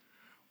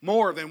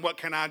 more than what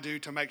can I do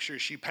to make sure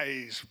she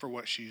pays for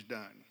what she's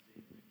done.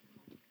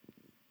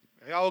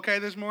 Are y'all okay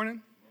this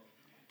morning?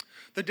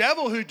 The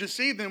devil who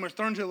deceived them was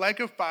thrown into the lake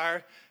of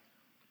fire.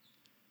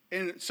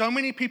 And so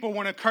many people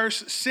want to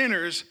curse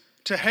sinners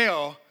to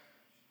hell.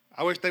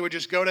 I wish they would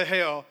just go to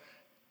hell.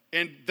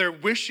 And they're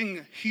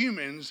wishing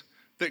humans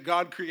that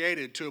God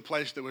created to a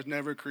place that was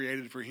never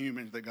created for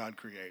humans that God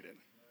created.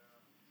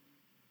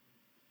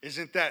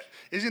 Isn't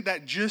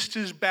that just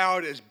as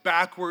bad as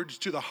backwards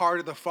to the heart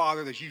of the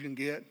Father that you can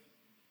get?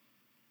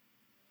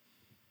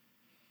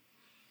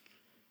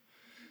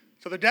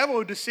 So the devil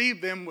who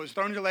deceived them was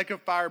thrown into the lake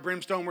of fire,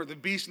 brimstone, where the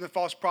beast and the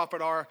false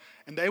prophet are,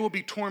 and they will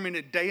be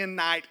tormented day and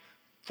night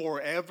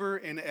forever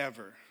and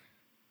ever.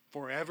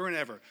 Forever and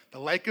ever. The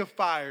lake of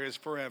fire is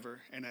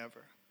forever and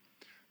ever.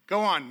 Go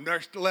on,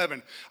 verse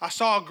 11. I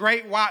saw a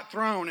great white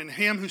throne and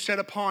him who sat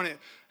upon it,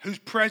 whose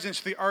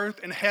presence the earth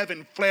and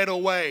heaven fled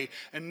away,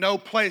 and no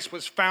place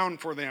was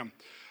found for them.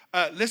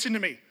 Listen to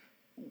me.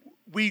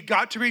 We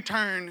got to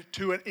return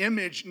to an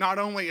image not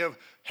only of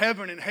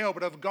heaven and hell,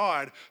 but of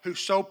God, who's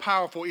so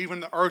powerful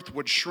even the earth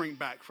would shrink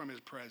back from his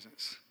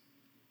presence.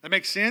 That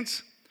makes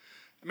sense?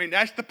 I mean,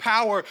 that's the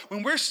power.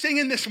 When we're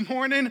singing this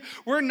morning,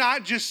 we're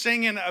not just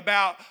singing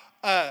about,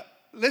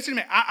 listen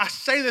to me, I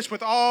say this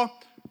with all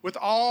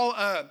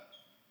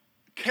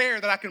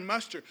care that I can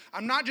muster.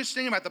 I'm not just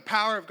singing about the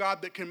power of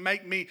God that can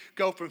make me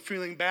go from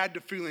feeling bad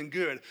to feeling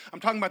good.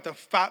 I'm talking about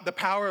the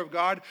power of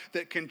God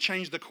that can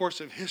change the course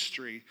of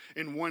history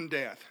in one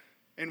death,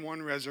 in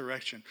one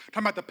resurrection. I'm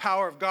talking about the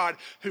power of God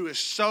who is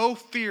so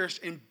fierce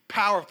and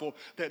powerful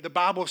that the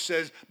Bible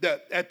says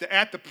that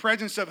at the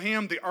presence of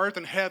him, the earth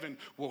and heaven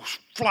will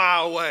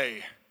fly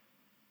away.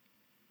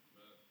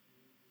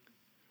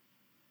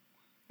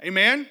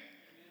 Amen?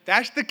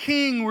 That's the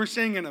King we're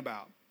singing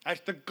about.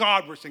 That's the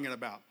God we're singing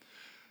about.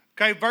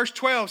 Okay, verse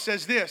 12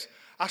 says this.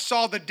 I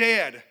saw the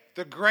dead,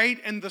 the great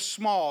and the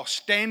small,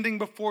 standing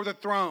before the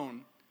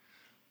throne.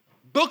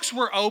 Books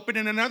were open,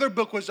 and another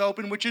book was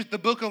open, which is the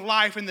book of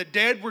life, and the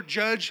dead were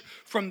judged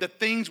from the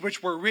things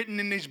which were written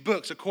in these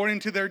books, according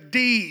to their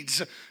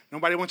deeds.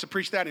 Nobody wants to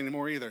preach that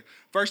anymore either.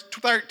 Verse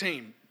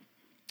 13.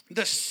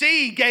 The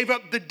sea gave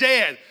up the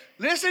dead.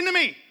 Listen to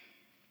me.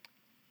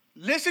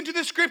 Listen to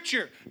the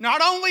scripture.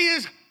 Not only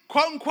is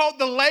quote unquote,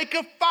 the lake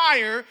of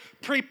fire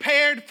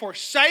prepared for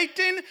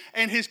Satan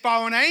and his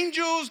fallen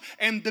angels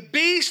and the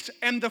beast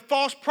and the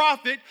false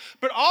prophet,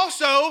 but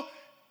also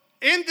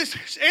in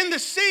the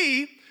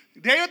sea,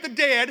 day of the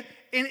dead,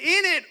 and in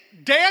it,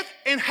 death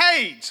and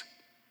Hades.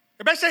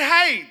 Everybody say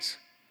Hades.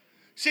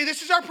 See,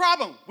 this is our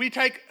problem. We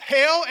take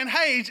hell and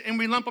Hades and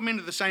we lump them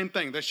into the same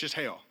thing. That's just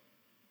hell.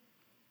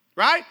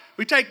 Right?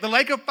 We take the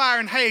lake of fire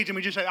and Hades and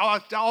we just say,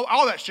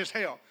 all that's just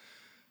hell.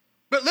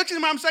 But listen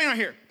to what I'm saying right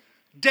here.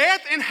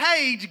 Death and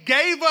Hades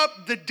gave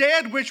up the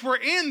dead which were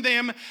in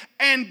them,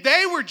 and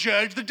they were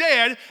judged, the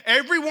dead,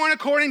 everyone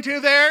according to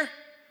their...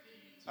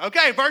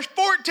 Okay, verse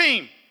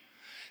 14.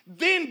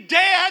 Then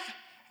death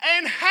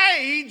and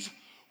Hades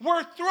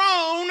were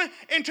thrown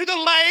into the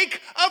lake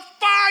of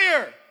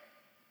fire.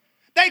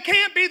 They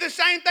can't be the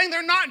same thing.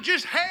 They're not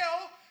just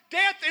hell.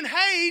 Death and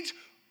Hades,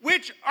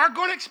 which are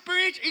going to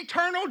experience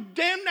eternal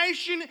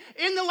damnation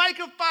in the lake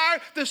of fire,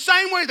 the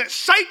same way that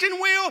Satan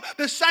will,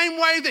 the same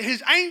way that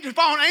his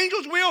fallen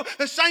angels will,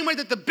 the same way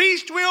that the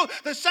beast will,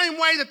 the same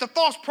way that the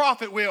false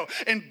prophet will.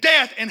 And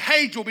death and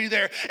Hades will be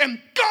there. And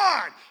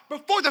God,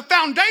 before the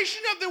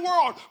foundation of the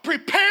world,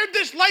 prepared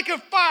this lake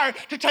of fire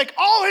to take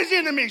all his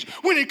enemies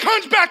when he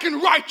comes back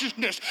in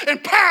righteousness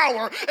and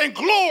power and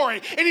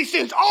glory, and he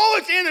sends all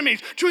his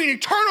enemies to an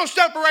eternal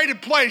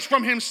separated place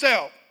from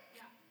himself.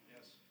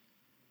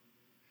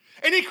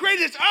 And he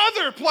created this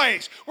other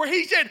place where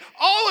he said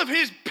all of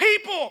his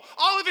people,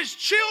 all of his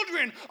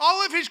children,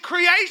 all of his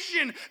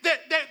creation that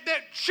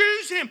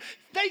choose him,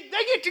 they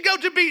get to go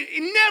to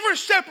be never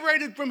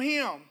separated from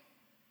him.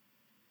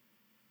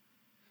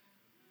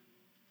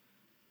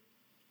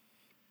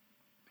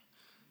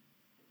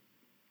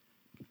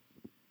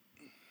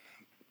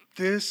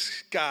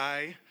 This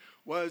guy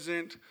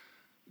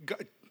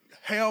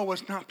hell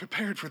was not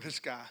prepared for this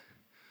guy.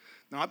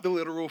 Not the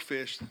literal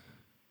fish,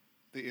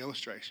 the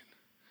illustration.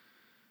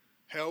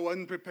 Hell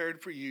wasn't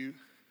prepared for you.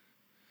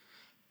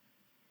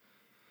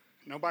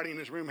 Nobody in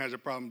this room has a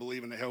problem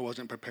believing that hell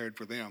wasn't prepared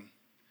for them.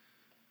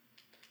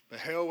 But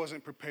hell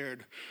wasn't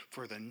prepared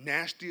for the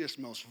nastiest,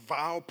 most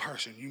vile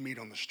person you meet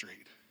on the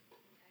street.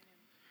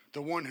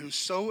 The one who's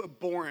so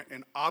abhorrent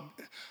and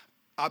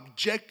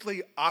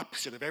objectively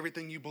opposite of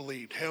everything you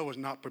believed. Hell was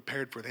not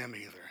prepared for them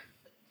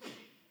either.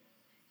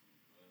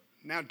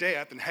 Now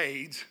death and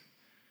Hades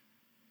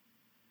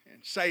and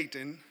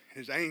Satan,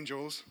 his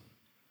angels,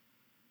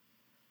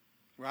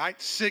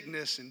 right?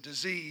 Sickness and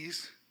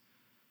disease.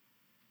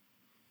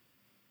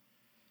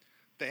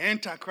 The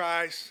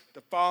Antichrist,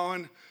 the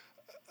fallen.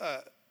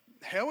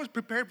 Hell was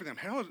prepared for them.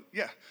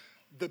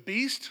 The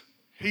beast,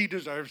 he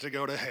deserves to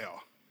go to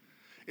hell.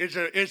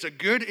 It's a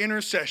good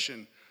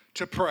intercession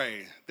to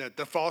pray that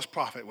the false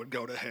prophet would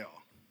go to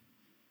hell.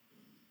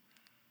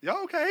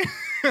 Y'all okay?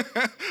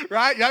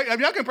 Right?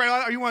 Y'all can pray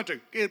all you want to.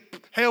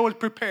 Hell was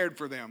prepared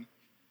for them.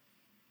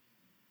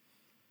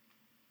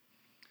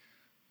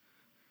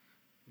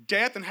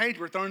 Death and Hades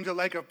were thrown into the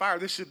lake of fire.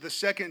 This is the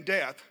second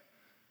death.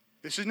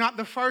 This is not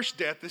the first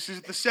death. This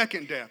is the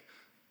second death.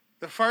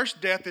 The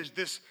first death is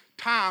this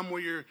time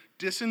where you're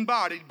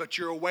disembodied, but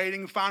you're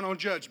awaiting final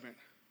judgment.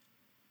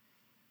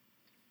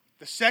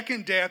 The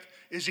second death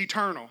is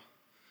eternal.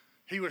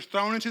 He was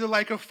thrown into the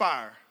lake of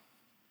fire.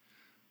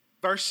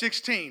 Verse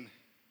 16.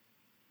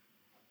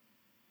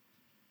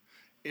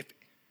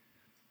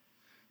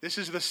 This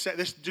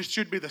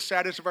should be the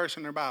saddest verse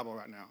in their Bible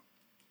right now.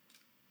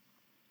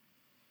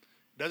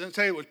 It doesn't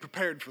say it was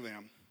prepared for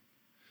them.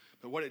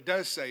 But what it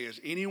does say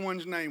is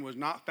anyone's name was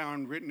not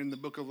found written in the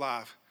book of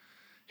life.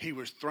 He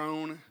was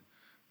thrown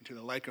into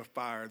the lake of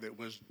fire that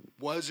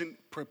wasn't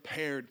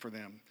prepared for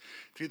them.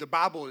 See, the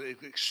Bible is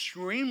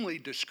extremely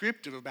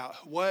descriptive about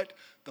who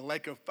the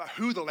lake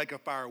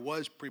of fire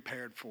was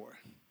prepared for.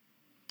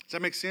 Does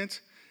that make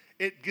sense?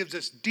 It gives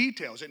us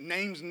details. It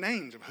names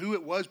names of who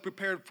it was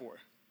prepared for.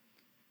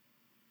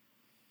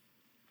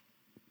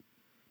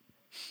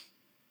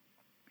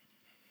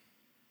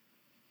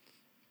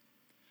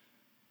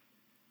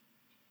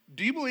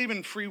 Do you believe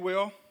in free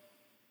will?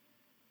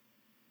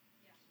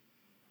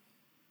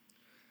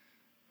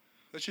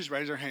 Let's just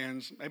raise our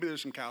hands. Maybe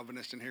there's some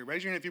Calvinists in here.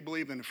 Raise your hand if you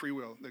believe in free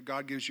will, that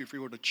God gives you free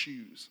will to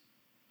choose.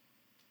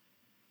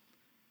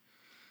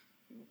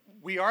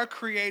 We are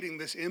creating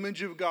this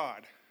image of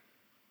God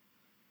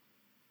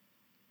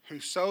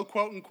who's so,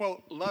 quote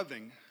unquote,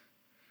 loving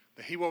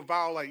that he will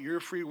violate your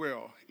free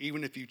will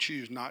even if you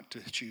choose not to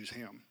choose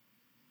him.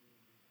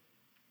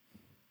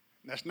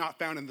 That's not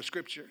found in the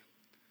scripture.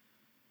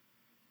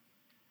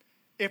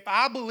 If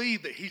I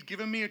believe that he's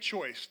given me a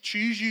choice,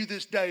 choose you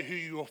this day who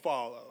you will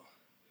follow.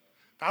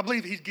 If I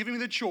believe he's giving me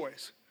the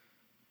choice,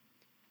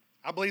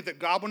 I believe that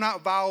God will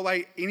not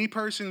violate any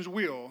person's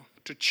will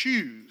to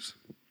choose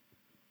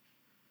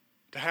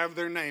to have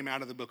their name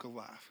out of the book of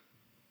life.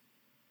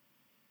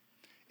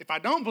 If I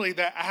don't believe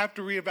that, I have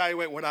to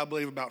reevaluate what I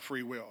believe about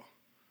free will.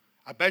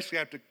 I basically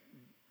have to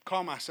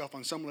call myself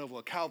on some level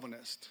a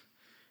Calvinist.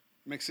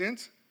 Make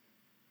sense?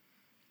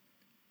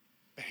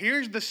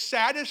 Here's the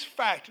saddest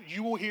fact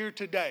you will hear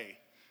today,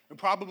 and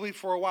probably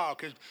for a while,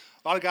 because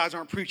a lot of guys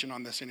aren't preaching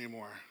on this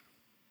anymore.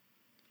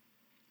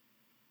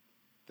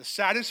 The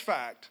saddest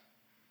fact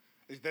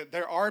is that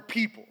there are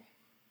people,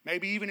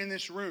 maybe even in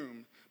this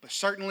room, but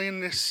certainly in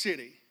this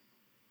city,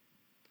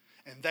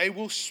 and they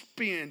will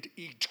spend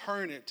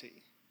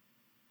eternity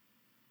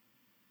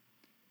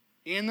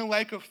in the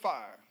lake of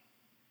fire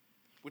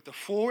with the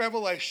full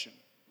revelation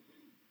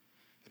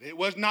that it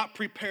was not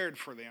prepared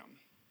for them.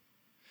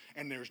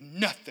 And there's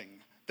nothing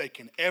they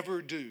can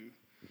ever do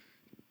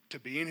to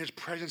be in his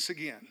presence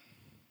again.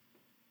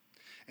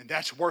 And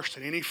that's worse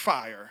than any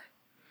fire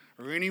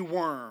or any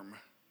worm.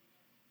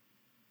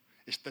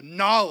 It's the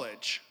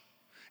knowledge.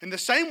 In the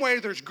same way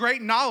there's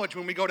great knowledge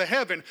when we go to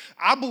heaven,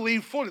 I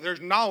believe fully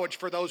there's knowledge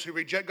for those who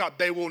reject God.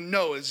 They will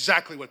know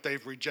exactly what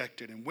they've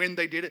rejected and when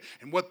they did it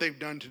and what they've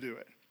done to do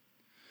it.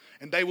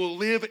 And they will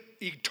live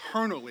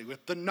eternally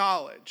with the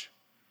knowledge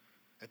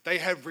that they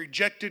have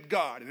rejected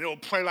God, and it'll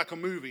play like a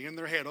movie in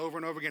their head over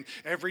and over again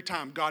every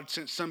time God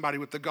sent somebody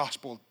with the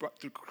gospel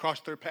across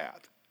their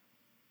path.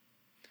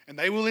 And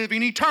they will live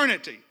in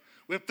eternity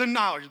with the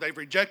knowledge they've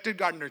rejected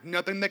God, and there's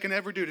nothing they can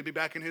ever do to be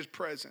back in his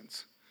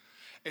presence.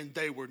 And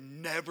they were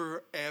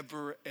never,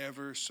 ever,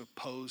 ever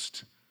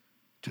supposed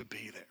to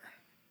be there.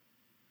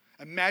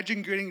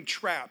 Imagine getting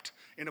trapped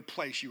in a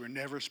place you were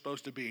never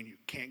supposed to be and you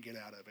can't get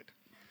out of it.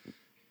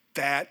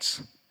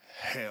 That's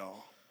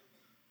hell.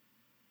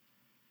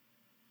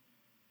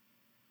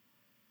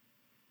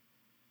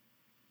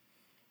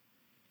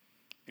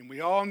 And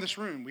we all in this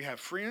room, we have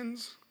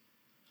friends,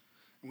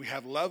 and we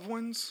have loved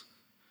ones,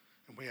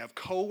 and we have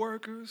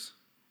coworkers,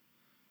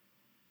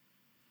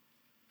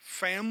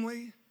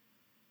 family,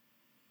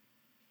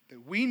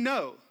 that we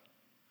know,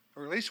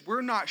 or at least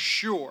we're not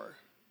sure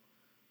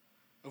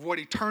of what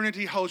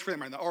eternity holds for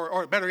them,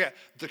 or better yet,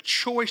 the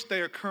choice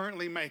they are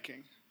currently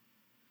making.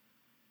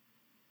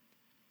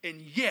 And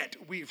yet,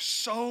 we've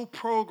so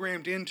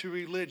programmed into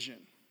religion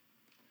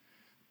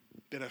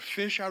that a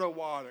fish out of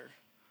water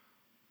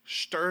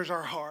stirs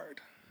our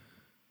heart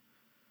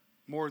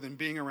more than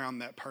being around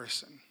that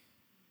person.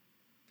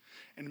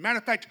 And as a matter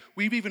of fact,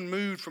 we've even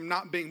moved from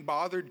not being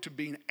bothered to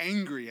being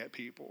angry at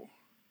people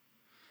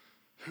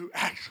who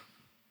act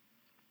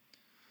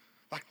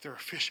like they're a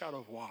fish out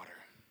of water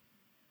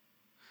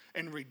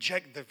and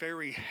reject the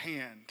very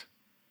hand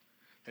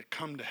that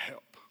come to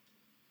help.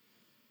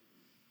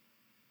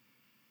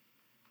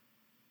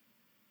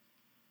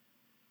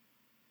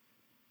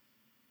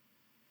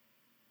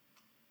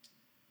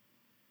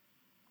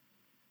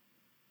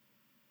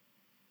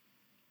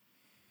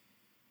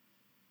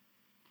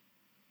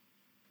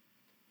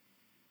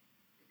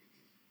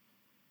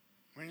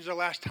 When's the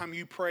last time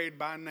you prayed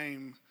by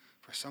name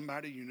for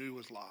somebody you knew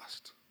was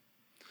lost?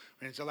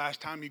 When's the last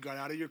time you got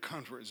out of your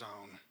comfort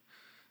zone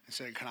and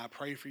said, can I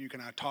pray for you?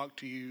 Can I talk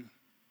to you?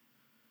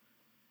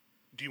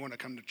 Do you want to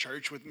come to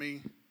church with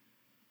me?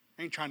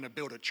 I ain't trying to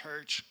build a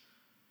church.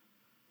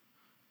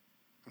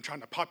 I'm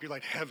trying to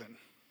populate heaven.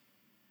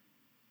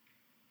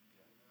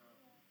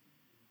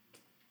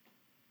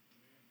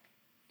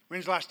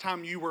 When's the last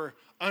time you were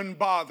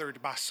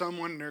unbothered by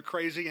someone and their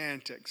crazy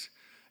antics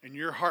and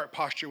your heart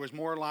posture was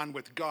more aligned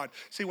with God?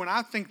 See, when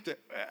I think that,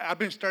 I've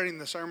been studying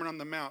the Sermon on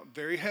the Mount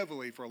very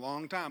heavily for a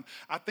long time.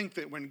 I think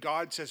that when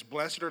God says,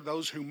 blessed are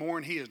those who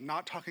mourn, he is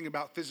not talking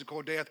about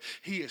physical death.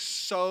 He is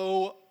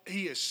so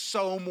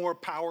more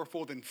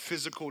powerful than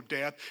physical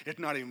death. It's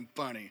not even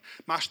funny.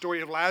 My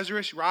story of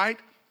Lazarus, right?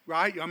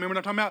 Right? You remember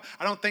what I'm talking about?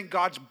 I don't think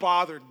God's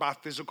bothered by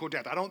physical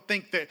death. I don't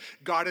think that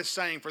God is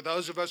saying, for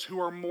those of us who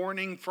are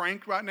mourning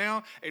Frank right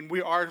now, and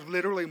we are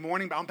literally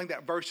mourning, but I don't think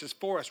that verse is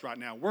for us right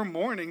now. We're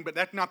mourning, but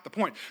that's not the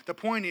point. The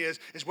point is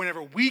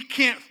whenever we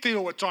can't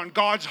feel what's on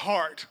God's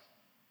heart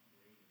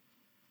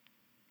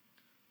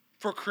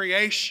for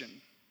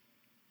creation.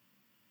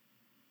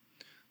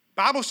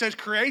 Bible says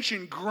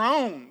creation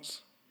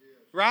groans,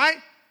 right?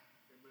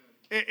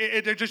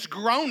 They're just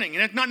groaning,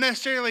 and it's not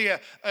necessarily a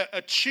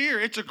cheer,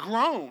 it's a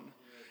groan.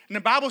 And the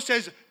Bible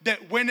says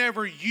that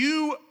whenever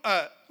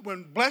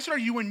when blessed are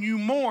you when you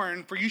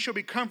mourn, for you shall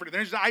be comforted.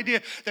 There's the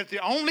idea that the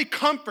only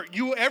comfort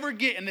you will ever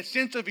get in the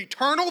sense of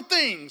eternal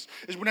things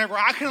is whenever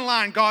I can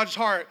align God's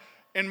heart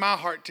and my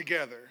heart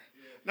together.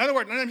 In other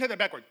words, let me say that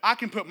backwards. I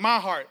can put my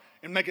heart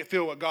and make it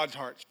feel what God's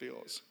heart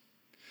feels.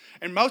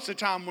 And most of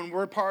the time when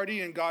we're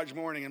partying, God's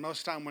mourning, and most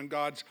of the time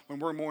when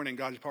we're mourning,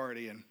 God's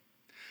partying.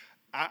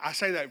 I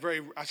say that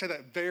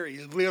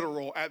very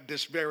literal at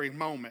this very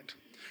moment.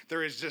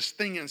 There is this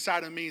thing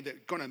inside of me that's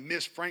going to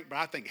miss Frank, but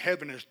I think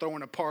heaven is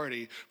throwing a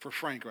party for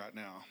Frank right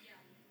now.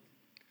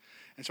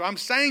 And so I'm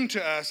saying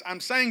to us,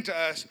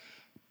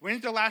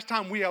 when's the last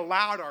time we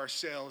allowed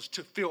ourselves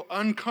to feel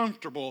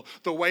uncomfortable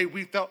the way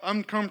we felt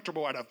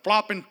uncomfortable at a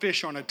flopping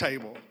fish on a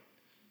table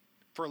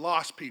for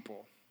lost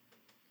people?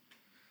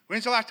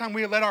 When's the last time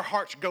we let our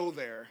hearts go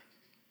there?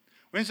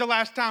 When's the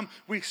last time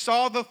we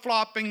saw the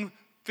flopping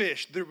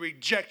fish, the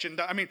rejection,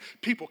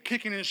 people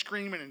kicking and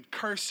screaming and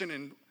cursing,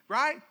 and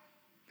right?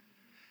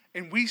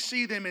 And we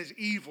see them as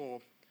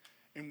evil,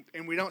 and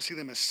we don't see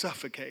them as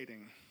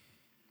suffocating.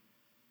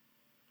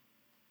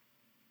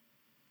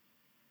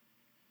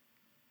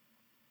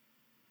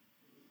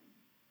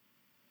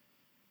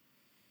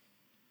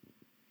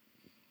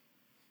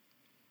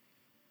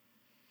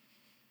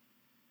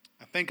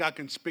 I think I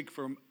can speak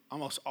for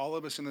almost all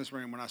of us in this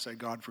room when I say,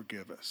 God,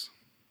 forgive us.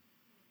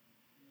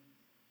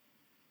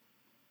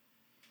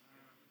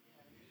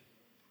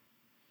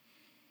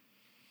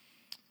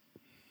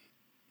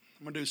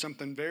 I'm going to do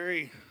something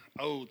very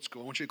old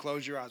school. I want you to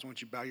close your eyes. I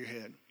want you to bow your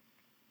head.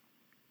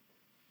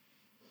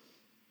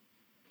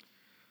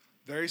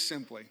 Very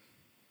simply,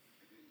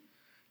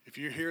 if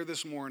you're here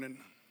this morning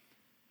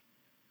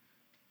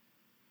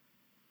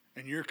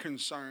and you're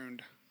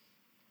concerned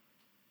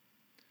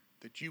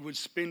that you would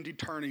spend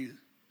eternity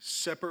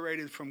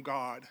separated from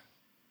God, I'm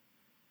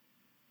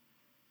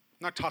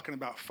not talking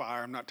about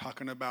fire. I'm not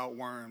talking about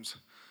worms.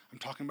 I'm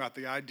talking about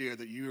the idea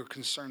that you are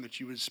concerned that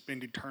you would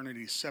spend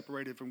eternity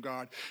separated from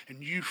God,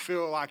 and you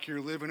feel like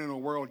you're living in a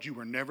world you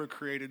were never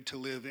created to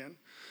live in.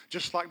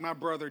 Just like my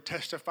brother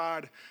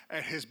testified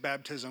at his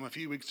baptism a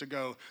few weeks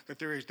ago, that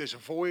there is this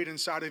void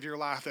inside of your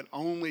life that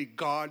only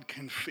God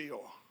can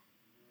fill.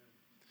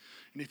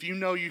 And if you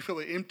know you feel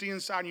it empty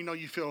inside,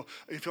 you feel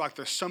like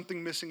there's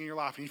something missing in your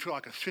life, and you feel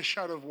like a fish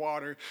out of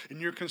water,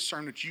 and you're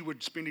concerned that you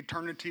would spend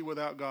eternity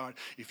without God,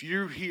 if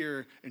you're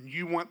here and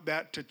you want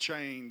that to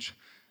change,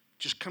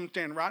 just come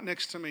stand right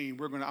next to me.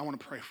 I want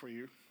to pray for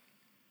you.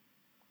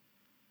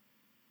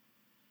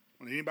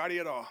 Want anybody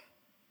at all?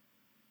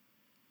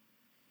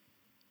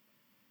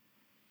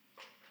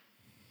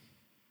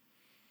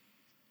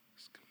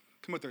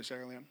 Come with her,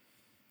 Sarah Lynn.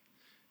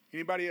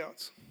 Anybody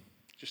else?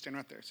 Just stand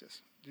right there,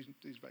 sis.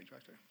 These bags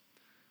right there.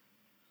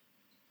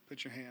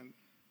 Put your hand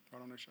right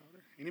on their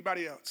shoulder.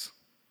 Anybody else?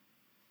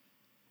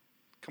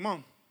 Come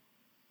on.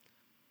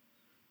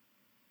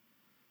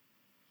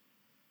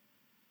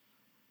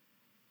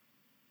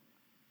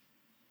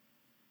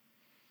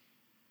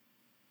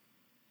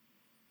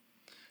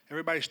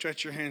 Everybody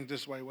stretch your hands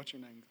this way. What's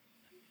your name?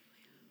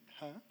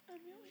 Huh?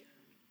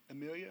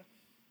 Amelia?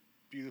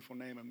 Beautiful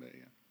name,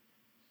 Amelia.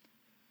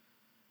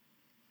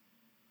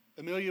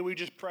 Amelia, we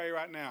just pray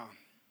right now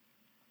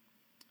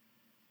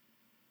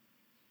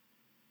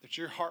that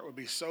your heart would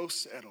be so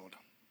settled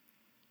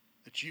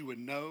that you would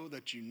know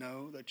that you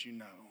know that you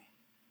know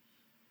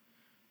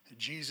that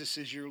Jesus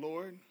is your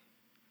Lord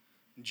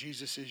and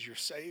Jesus is your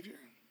Savior.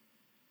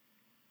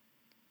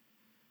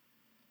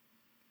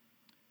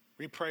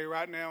 We pray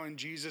right now in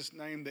Jesus'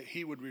 name that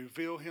he would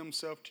reveal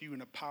himself to you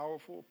in a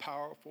powerful,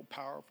 powerful,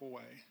 powerful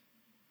way.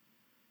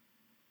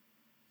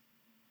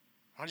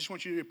 I just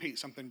want you to repeat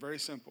something very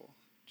simple.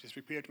 Just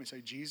repeat it to me.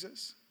 Say,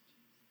 Jesus,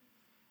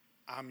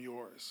 I'm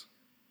yours,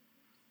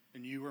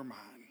 and you are mine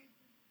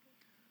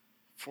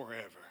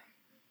forever.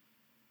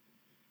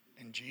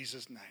 In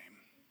Jesus' name,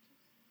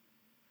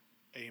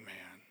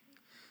 amen.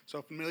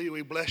 So, Amelia,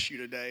 we bless you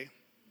today.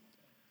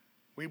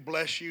 We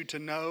bless you to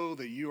know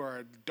that you are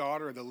a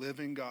daughter of the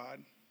living God.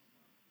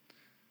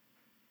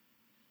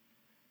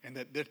 And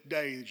that this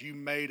day that you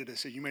made a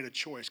decision, you made a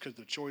choice because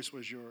the choice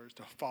was yours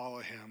to follow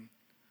him.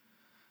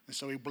 And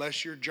so we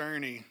bless your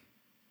journey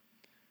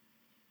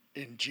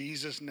in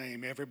Jesus'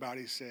 name.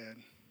 Everybody said.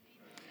 Amen.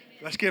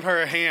 Let's give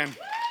her a hand.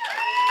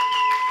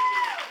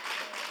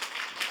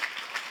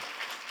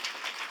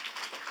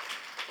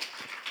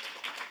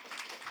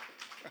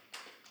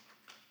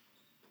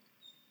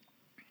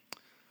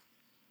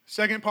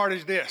 Second part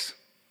is this.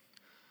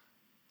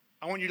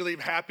 I want you to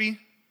leave happy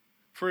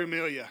for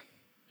Amelia.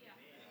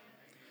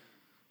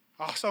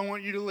 I also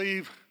want you to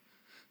leave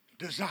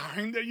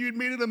desiring that you'd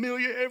meet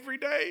Amelia every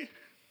day.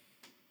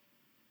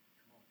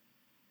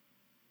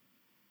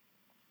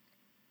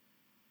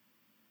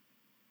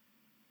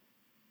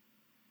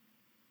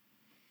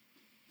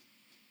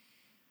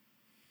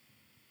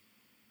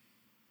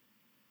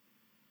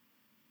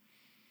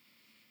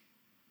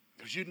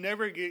 Because you'd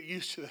never get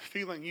used to the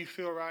feeling you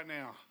feel right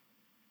now.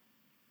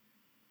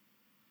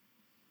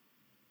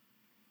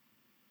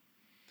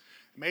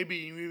 Maybe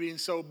you being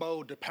so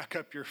bold to pack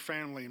up your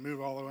family and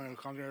move all the way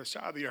to the other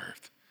side of the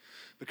earth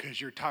because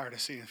you're tired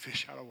of seeing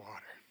fish out of water.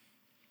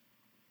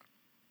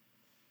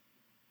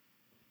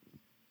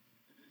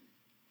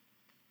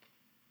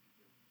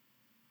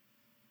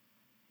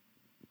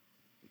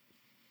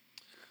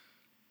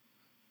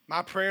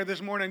 My prayer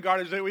this morning, God,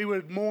 is that we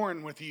would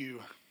mourn with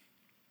you.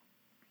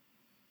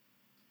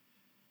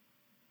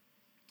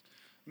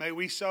 May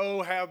we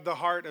so have the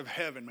heart of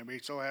heaven. May we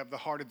so have the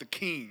heart of the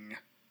King.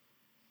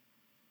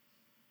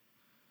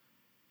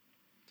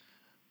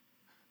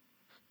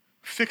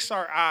 Fix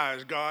our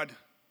eyes, God,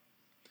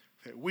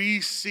 that we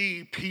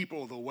see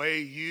people the way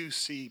you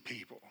see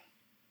people.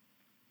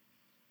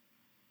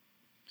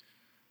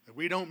 That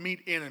we don't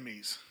meet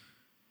enemies.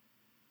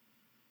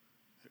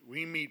 That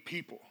we meet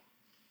people.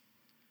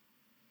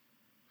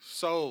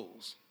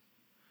 Souls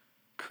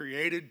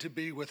created to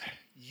be with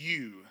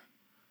you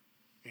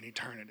in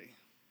eternity.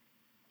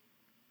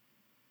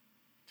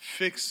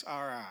 Fix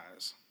our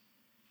eyes.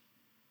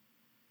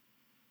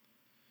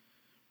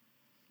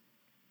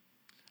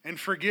 And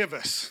forgive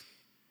us.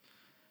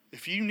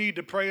 If you need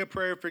to pray a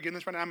prayer of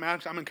forgiveness right now,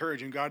 I'm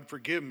encouraging God,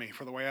 forgive me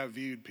for the way I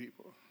viewed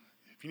people.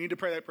 If you need to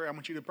pray that prayer, I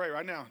want you to pray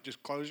right now.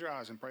 Just close your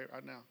eyes and pray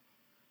right now.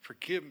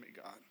 Forgive me,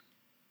 God.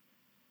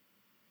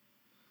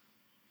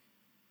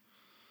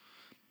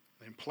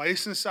 And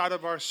place inside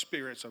of our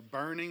spirits a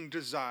burning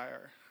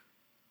desire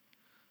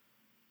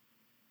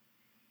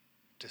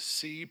to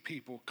see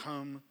people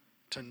come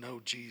to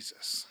know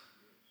Jesus,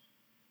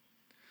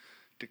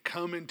 to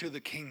come into the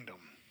kingdom,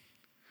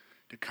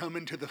 to come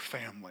into the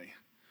family,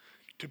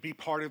 to be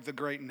part of the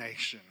great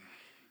nation,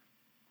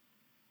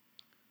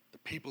 the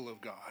people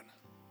of God.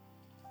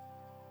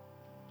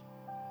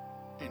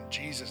 In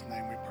Jesus'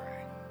 name we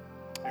pray.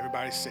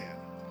 Everybody said,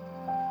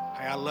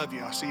 hey, I love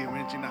you. I'll see you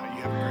Wednesday night.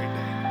 You have a great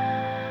day.